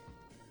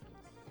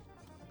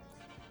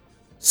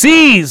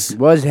 C's.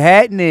 What's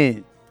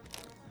happening?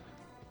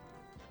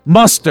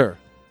 Muster.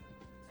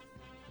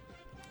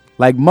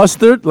 Like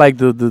mustard? Like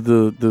the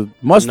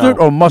mustard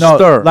No. or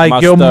muster? No,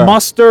 like you'll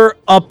muster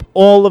up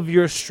all of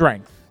your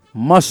strength.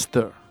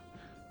 Muster.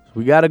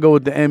 We got to go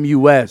with the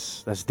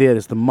MUS. That's there.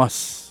 That's the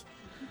must.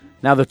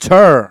 Now the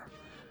tur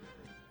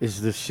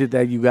is the shit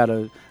that you got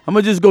to. I'm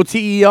going to just go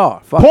TER.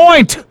 Fuck.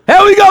 Point.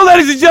 Here we go,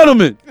 ladies and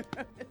gentlemen.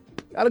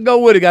 Got to go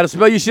with it. Got to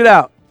spell your shit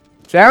out.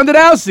 Sound it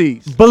out,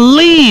 C's.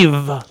 Believe.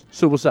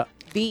 So what's up?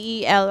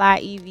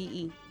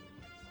 BELIEVE.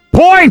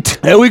 Point.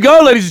 Here we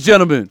go, ladies and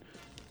gentlemen.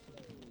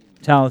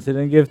 Talented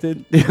and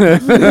gifted. I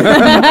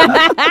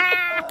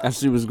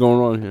see what's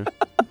going on here.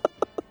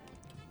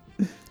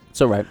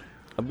 It's all right.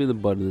 I'll be the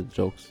butt of the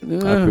jokes.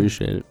 I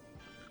appreciate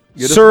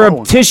it.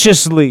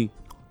 Surreptitiously.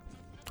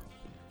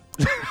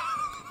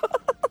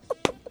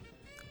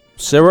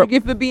 Syrup.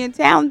 Gift for being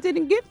talented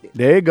and gifted.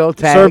 There you go.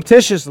 Tag.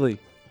 Surreptitiously.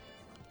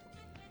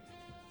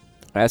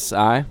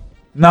 SI.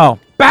 No.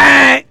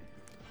 Bang!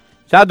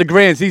 Shout out to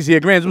Grants. He's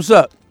here. Grants, what's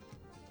up?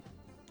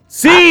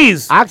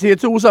 C's. Ox here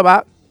too. What's up,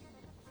 Ox?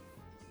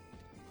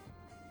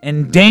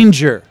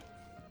 Endanger.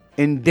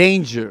 In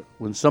danger.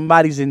 When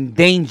somebody's in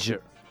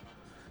danger.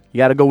 You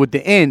got to go with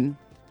the N.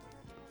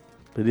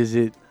 But is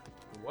it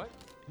what?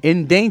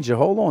 In danger?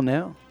 Hold on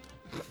now.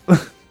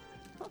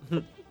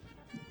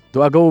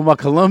 Do I go with my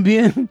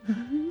Colombian?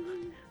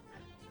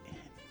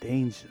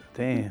 Danger.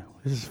 Damn.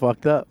 This is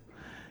fucked up.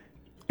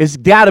 It's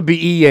got to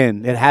be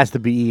EN. It has to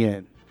be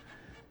EN.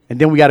 And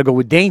then we got to go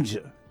with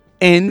danger.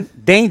 In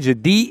danger.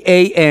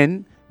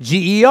 DANGER.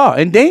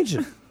 In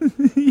danger.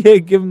 Yeah,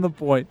 give him the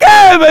point.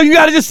 Yeah, but you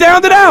got to just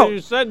sound it out. You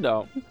said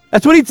though.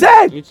 That's what he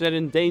said. You said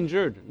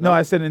endangered. No,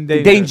 I said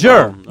endangered.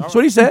 Danger. That's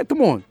what he said.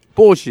 Come on.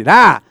 Bullshit.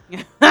 Ah.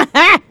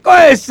 Go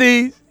ahead,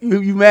 C.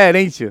 You mad,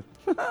 ain't you?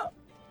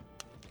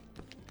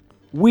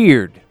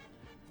 Weird.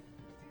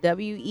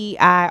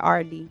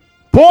 WEIRD.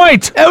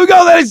 Point. There we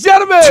go, ladies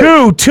and gentlemen.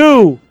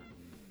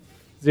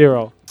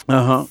 2-2-0.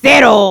 Uh-huh.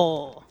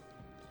 Settle.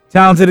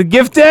 Talented and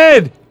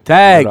gifted.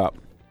 Tag. What up?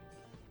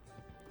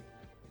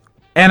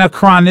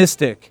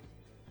 Anachronistic.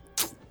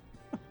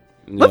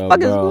 What Yo,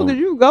 fucking bro. school did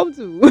you go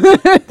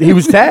to? He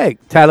was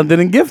tagged. Talented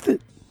and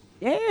gifted.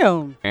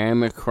 Damn.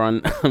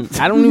 Anachron.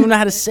 I don't even know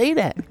how to say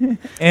that.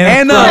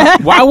 Anna.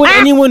 Why would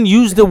anyone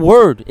use the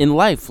word in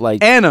life?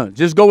 Like Anna.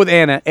 Just go with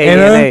Anna.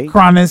 A-N-A.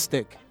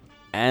 Anachronistic.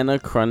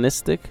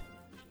 anachronistic.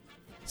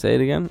 Say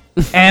it again.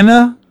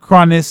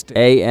 Anachronistic.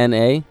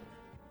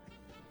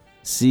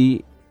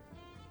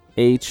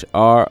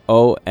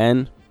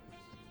 ANACHRON.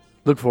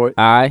 Look for it.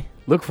 I.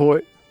 Look for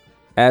it.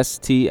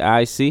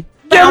 STIC.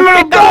 Give him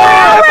a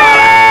go!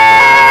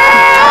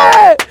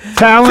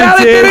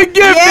 Talented and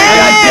gifted.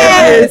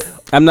 Yes.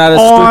 I'm not as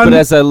On stupid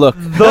as I look.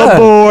 The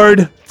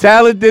board.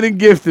 Talented and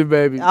gifted,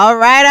 baby. All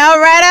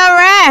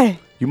right.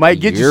 You might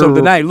get you some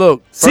tonight.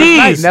 Look. First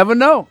night, never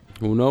know.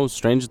 Who knows?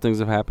 Stranger things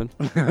have happened.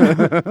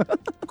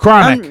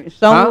 Chronic.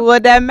 Show me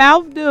what that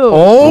mouth do.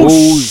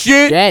 Oh,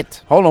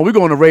 shit. Hold on. We're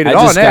going to rate it I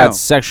on just now. got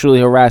sexually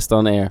harassed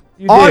on air.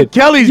 R.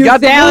 Kelly's You got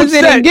the mood talented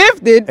set. and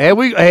gifted.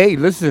 Hey,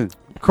 listen.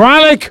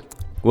 Chronic.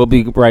 We'll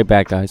be right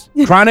back, guys.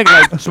 Chronic,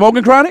 like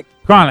smoking chronic?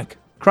 Chronic.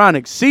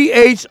 Chronic.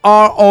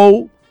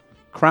 CHRO.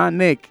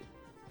 Chronic.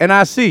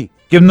 NIC.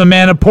 Give him the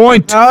man a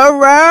point. All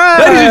right.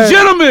 Ladies and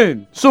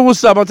gentlemen. So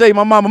what's up? I'll tell you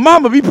my mama.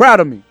 Mama, be proud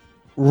of me.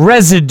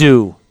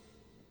 Residue.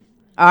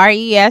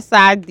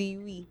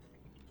 RESIDUE.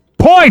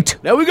 Point.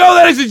 There we go,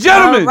 ladies and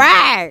gentlemen. All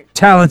right.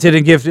 Talented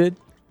and gifted.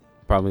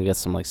 Probably get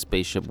some like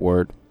spaceship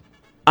word.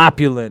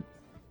 Opulent.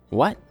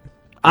 What?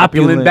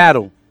 Opulent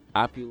battle.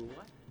 Opulent.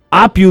 What?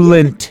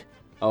 Opulent.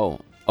 Oh.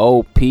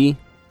 OPP.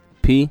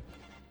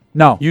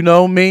 No. You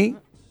know me.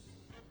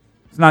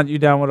 It's not you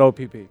down with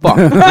OPP.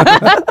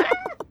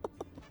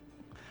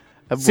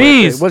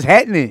 C's. What's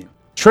happening?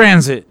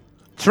 Transit.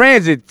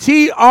 Transit.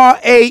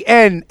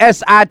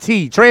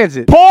 TRANSIT.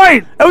 Transit.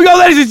 Point. There we go,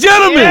 ladies and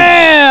gentlemen.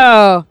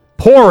 Yeah.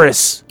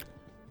 Porous.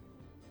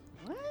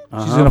 She's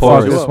going to fuck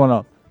Porous. this one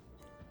up.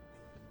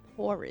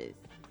 Porous.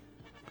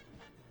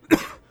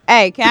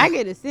 Hey, can I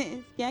get a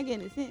sentence?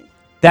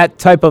 That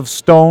type of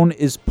stone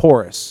is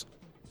porous.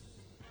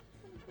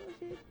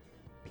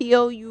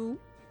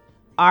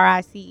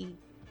 POURICE.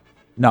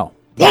 No.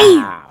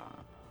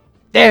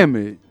 Damn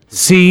it.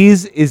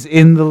 C's is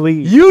in the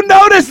lead. You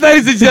know this,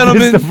 ladies and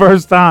gentlemen. It's the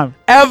first time.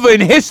 Ever in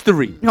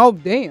history. Oh,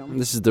 damn.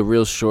 This is the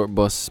real short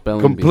bus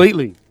spelling bee.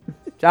 Completely.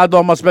 Shout out to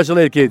all my special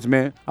ed kids,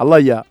 man. I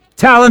love y'all.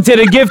 Talented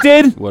and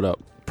gifted. What up?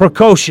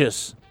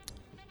 Precocious.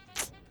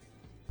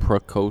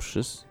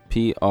 Precocious.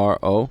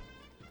 PRO.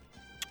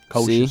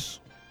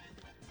 Cautious.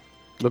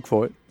 Look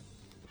for it.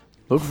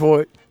 Look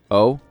for it.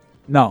 O.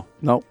 No.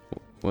 No.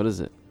 What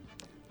is it?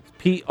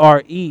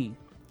 PRE.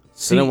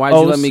 So then why'd you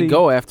let me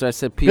go after I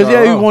said PRO? Because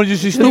yeah, you wanted you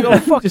to see stupid. Go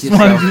fuck Just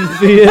yourself. wanted to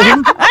see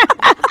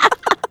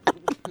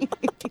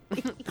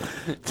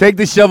it. Take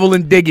the shovel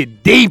and dig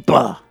it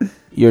deeper.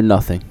 You're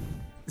nothing.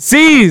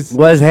 C's.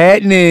 What's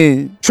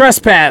happening?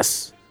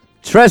 Trespass.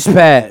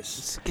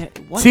 Trespass.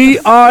 TRES.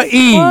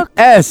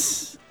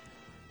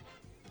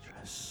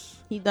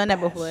 He done that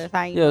before. That's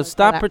how you Yo, know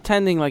stop that.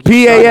 pretending like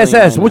you're PASS.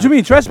 struggling What you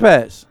mean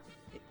trespass?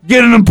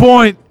 Getting a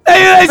point.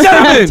 Hey, Stop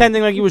gentlemen.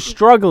 pretending like you were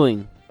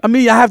struggling. I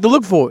mean, I have to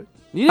look for it.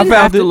 You didn't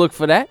found have to it. look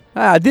for that.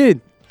 I did.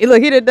 Hey,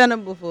 look, he done done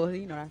it before.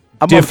 You know that. I'm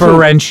up to it.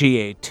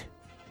 Differentiate.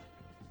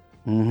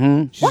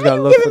 Mm-hmm. She's Why gotta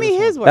you look giving for me this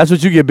one. his word? That's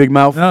what you get, big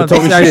mouth. No, for this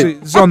talking actually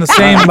shit. it's on the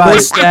same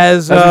list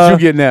as That's what you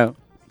get now.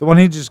 the one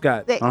he just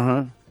got. Say,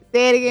 Uh-huh.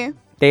 say it again.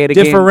 Say it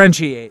again.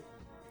 Differentiate.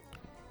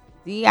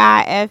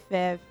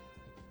 DIFFER.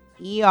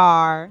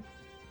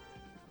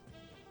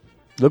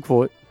 Look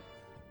for it.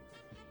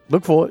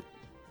 Look for it.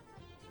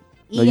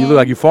 No, you look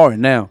like you're farting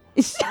now.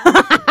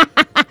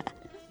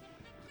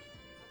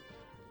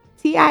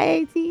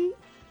 TIAT.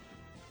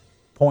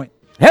 Point.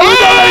 Here we go,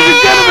 ladies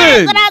and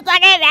gentlemen.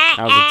 That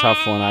was a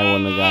tough one. I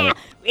wouldn't have got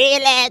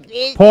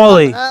it.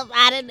 Paulie.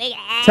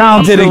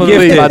 Talented and Still in the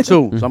lead by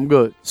gifted. 2, so I'm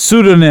good.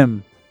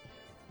 Pseudonym.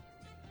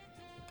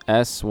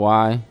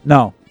 SY.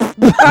 No.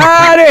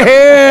 Out of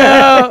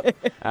here.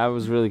 I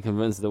was really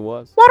convinced it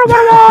was.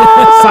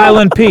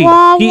 Silent P. PS.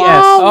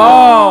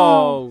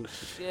 Oh,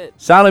 shit.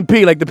 Silent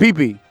P, like the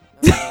pee-pee.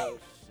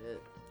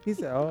 He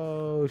said,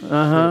 "Oh shit."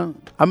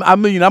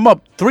 I'm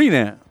up 3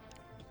 now.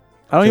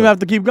 I don't even have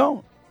to keep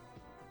going.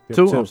 2.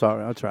 Two. I'm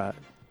sorry. I'll try it.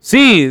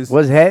 C's.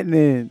 What's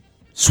happening?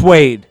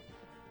 Suede.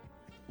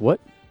 What?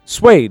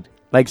 Suede.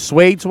 Like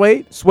suede?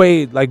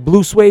 Suede. Like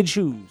blue suede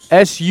shoes.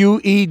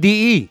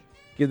 SUEDE.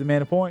 Give the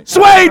man a point.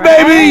 Suede,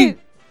 baby.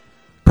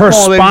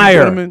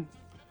 Perspire.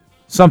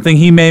 Something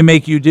he may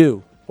make you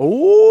do.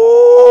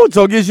 Ooh,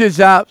 so get your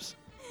chops.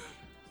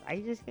 I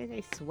just gonna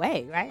say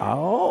sway, right?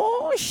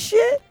 Oh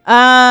shit.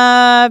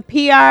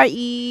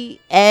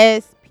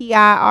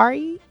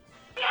 PRESPIRE.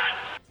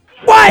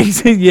 Why?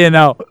 Yeah,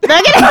 no.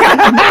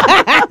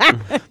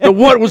 The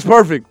what was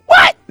perfect.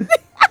 What?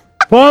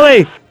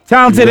 Paulie,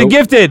 talented and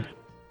gifted.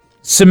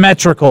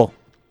 Symmetrical.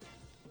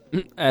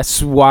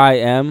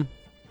 SYM.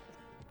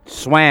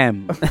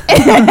 Swam.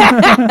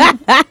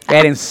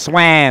 That in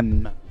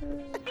swam.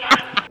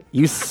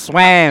 You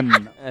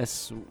swam.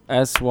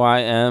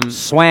 SYM.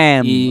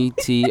 Swam.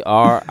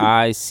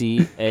 ETRICAL.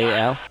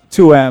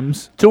 2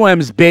 M's. 2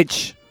 M's,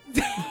 bitch.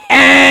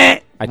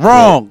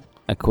 Wrong.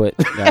 I quit,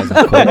 guys.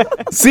 I quit.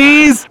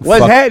 C's.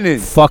 What's happening?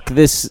 Fuck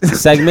this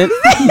segment.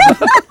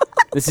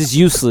 This is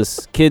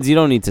useless. Kids, you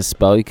don't need to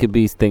spell. You could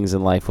be things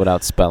in life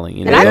without spelling.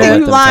 You know? And I Don't think let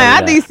you them lying. tell I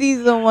you think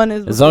season 1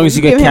 is. As long as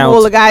you give can him count.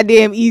 all the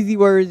goddamn easy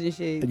words and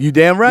shit. You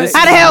damn right.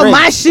 How the hell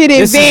my shit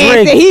advanced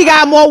and he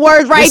got more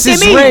words right This than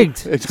is me? rigged.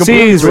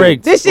 C's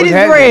rigged. This shit What's is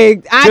happening?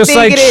 rigged. I Just think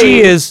like it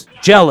she is. is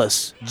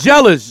jealous.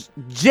 Jealous.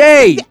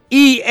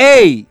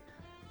 JEA.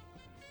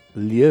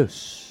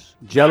 Yes.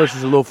 Jealous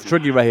is a little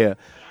tricky right here.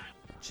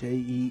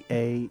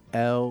 JEALE.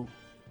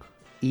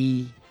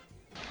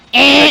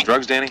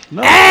 Drugs, Danny?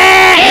 No.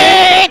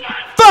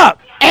 Fuck.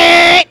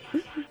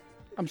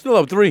 I'm still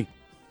up 3.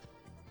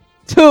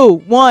 2,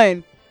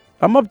 1.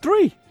 I'm up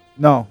 3.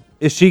 No.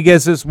 If she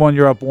gets this one,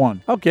 you're up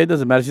 1. Okay, it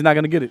doesn't matter. She's not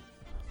gonna get it.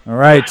 All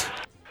right.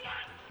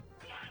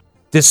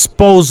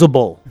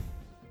 Disposable.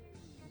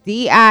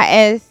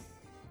 DISPOSABLE.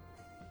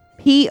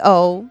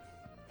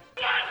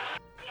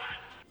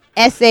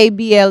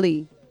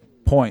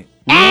 Point.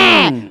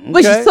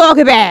 What you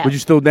talking about? But you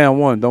still down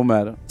 1. Don't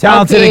matter.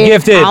 Talented Okay, and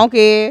gifted. I don't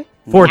care.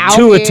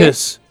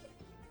 Fortuitous.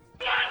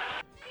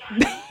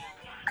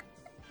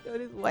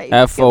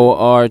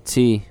 FORT.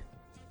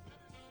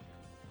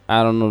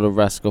 I don't know the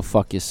rest. Go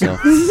fuck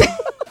yourself.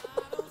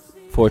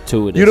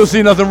 Fortuitous. You don't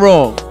see nothing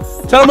wrong.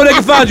 Tell them where they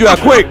can find you at.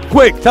 Quick.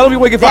 Tell them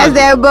where they can find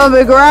That's you. that bump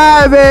and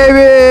grind, Tell them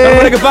where they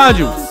baby. can find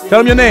you. Tell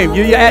them your name.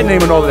 Your ad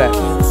name and all of that.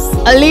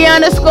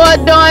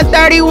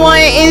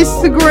 Ali_Dawn31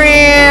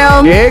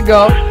 Instagram. There you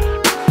go.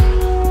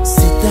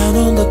 Sit down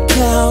on the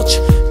couch,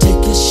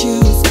 take your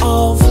shoes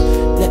off.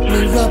 Let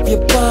me rub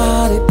your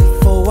body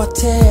before I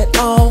tear it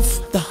off.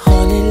 The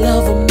honey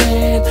lover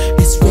man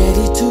is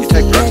ready to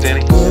flex.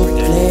 We'll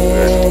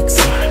flex.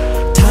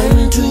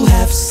 Time to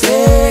have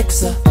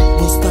sex.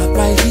 We'll stop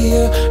right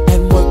here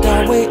and work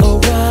our way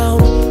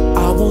around.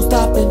 I won't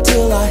stop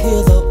until I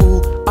hear the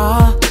ooh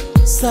ah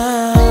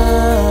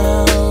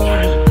sound.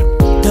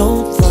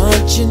 Don't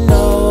front, you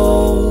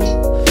know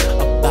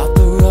about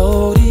the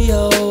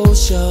rodeo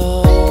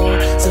show.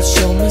 So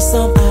show me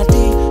some ID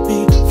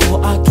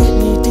before I get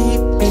knee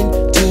deep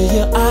into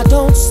you. I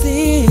don't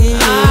see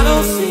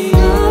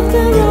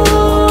nothing wrong.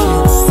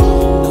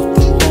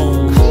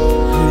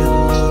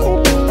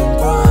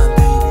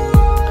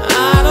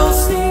 I don't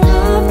see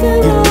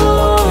nothing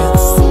wrong.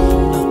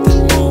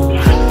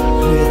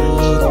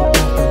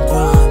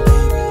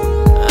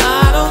 I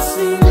don't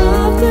see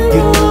nothing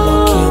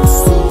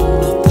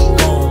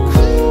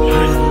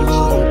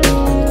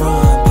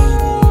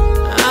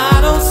I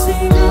don't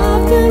see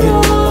nothing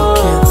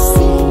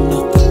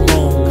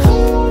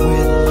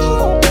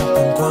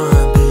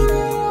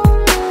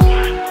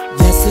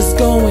Yes, it's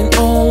going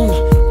on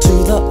to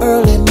the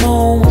early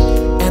morn,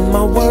 and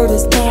my word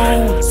is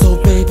bond. So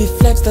baby,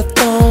 flex the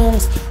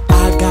thongs.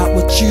 I got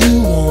what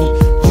you want,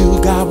 you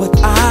got what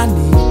I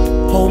need.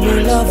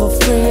 Homie, lover,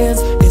 friends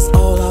is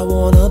all I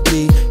wanna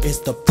be. It's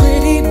the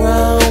pretty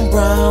brown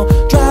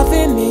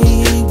driving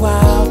me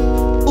wild.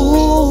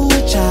 Ooh,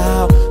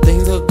 child,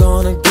 things are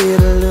gonna get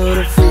a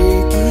little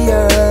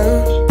freakier.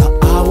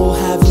 I will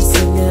have you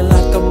singing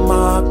like a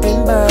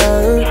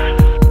mockingbird.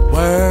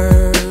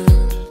 Word,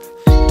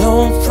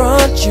 don't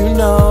front, you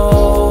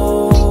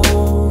know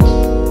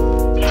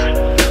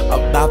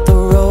about the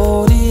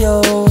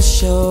rodeo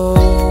show.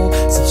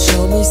 So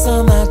show me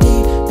some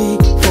ID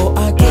before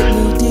I get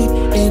knee deep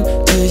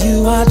into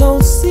you. I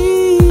don't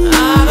see nothing I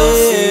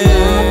don't see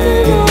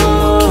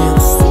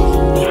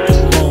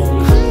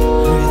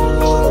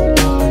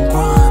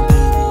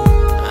nothing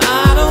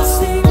I don't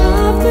see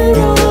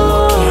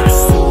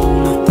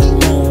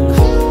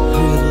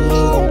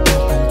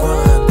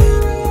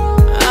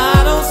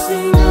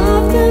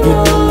nothing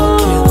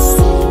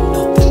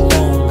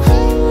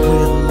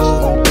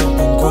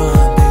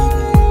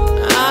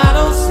I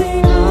don't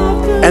see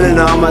nothing An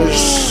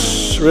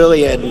anonymous,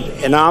 really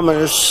an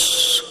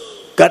ominous,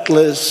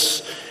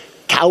 gutless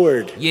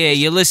coward. Yeah,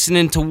 you're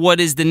listening to What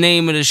Is the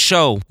Name of the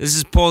Show. This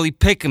is Paulie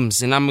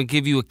Pickums, and I'm gonna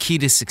give you a key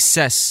to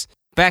success.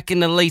 Back in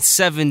the late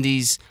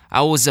 70s,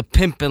 I was a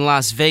pimp in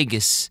Las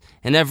Vegas.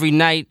 And every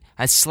night,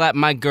 I'd slap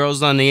my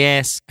girls on the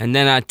ass. And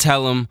then I'd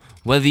tell them,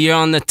 whether you're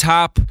on the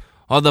top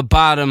or the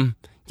bottom,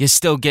 you're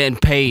still getting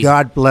paid.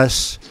 God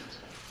bless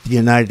the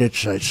United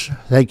States.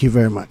 Thank you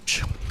very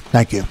much.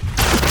 Thank you.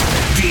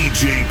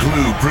 DJ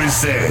Clue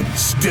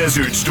presents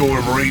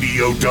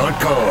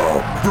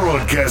DesertStormRadio.com,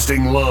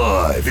 broadcasting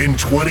live in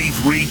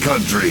 23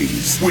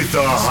 countries with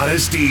the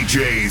hottest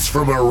DJs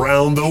from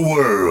around the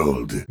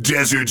world.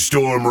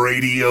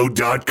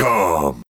 DesertStormRadio.com.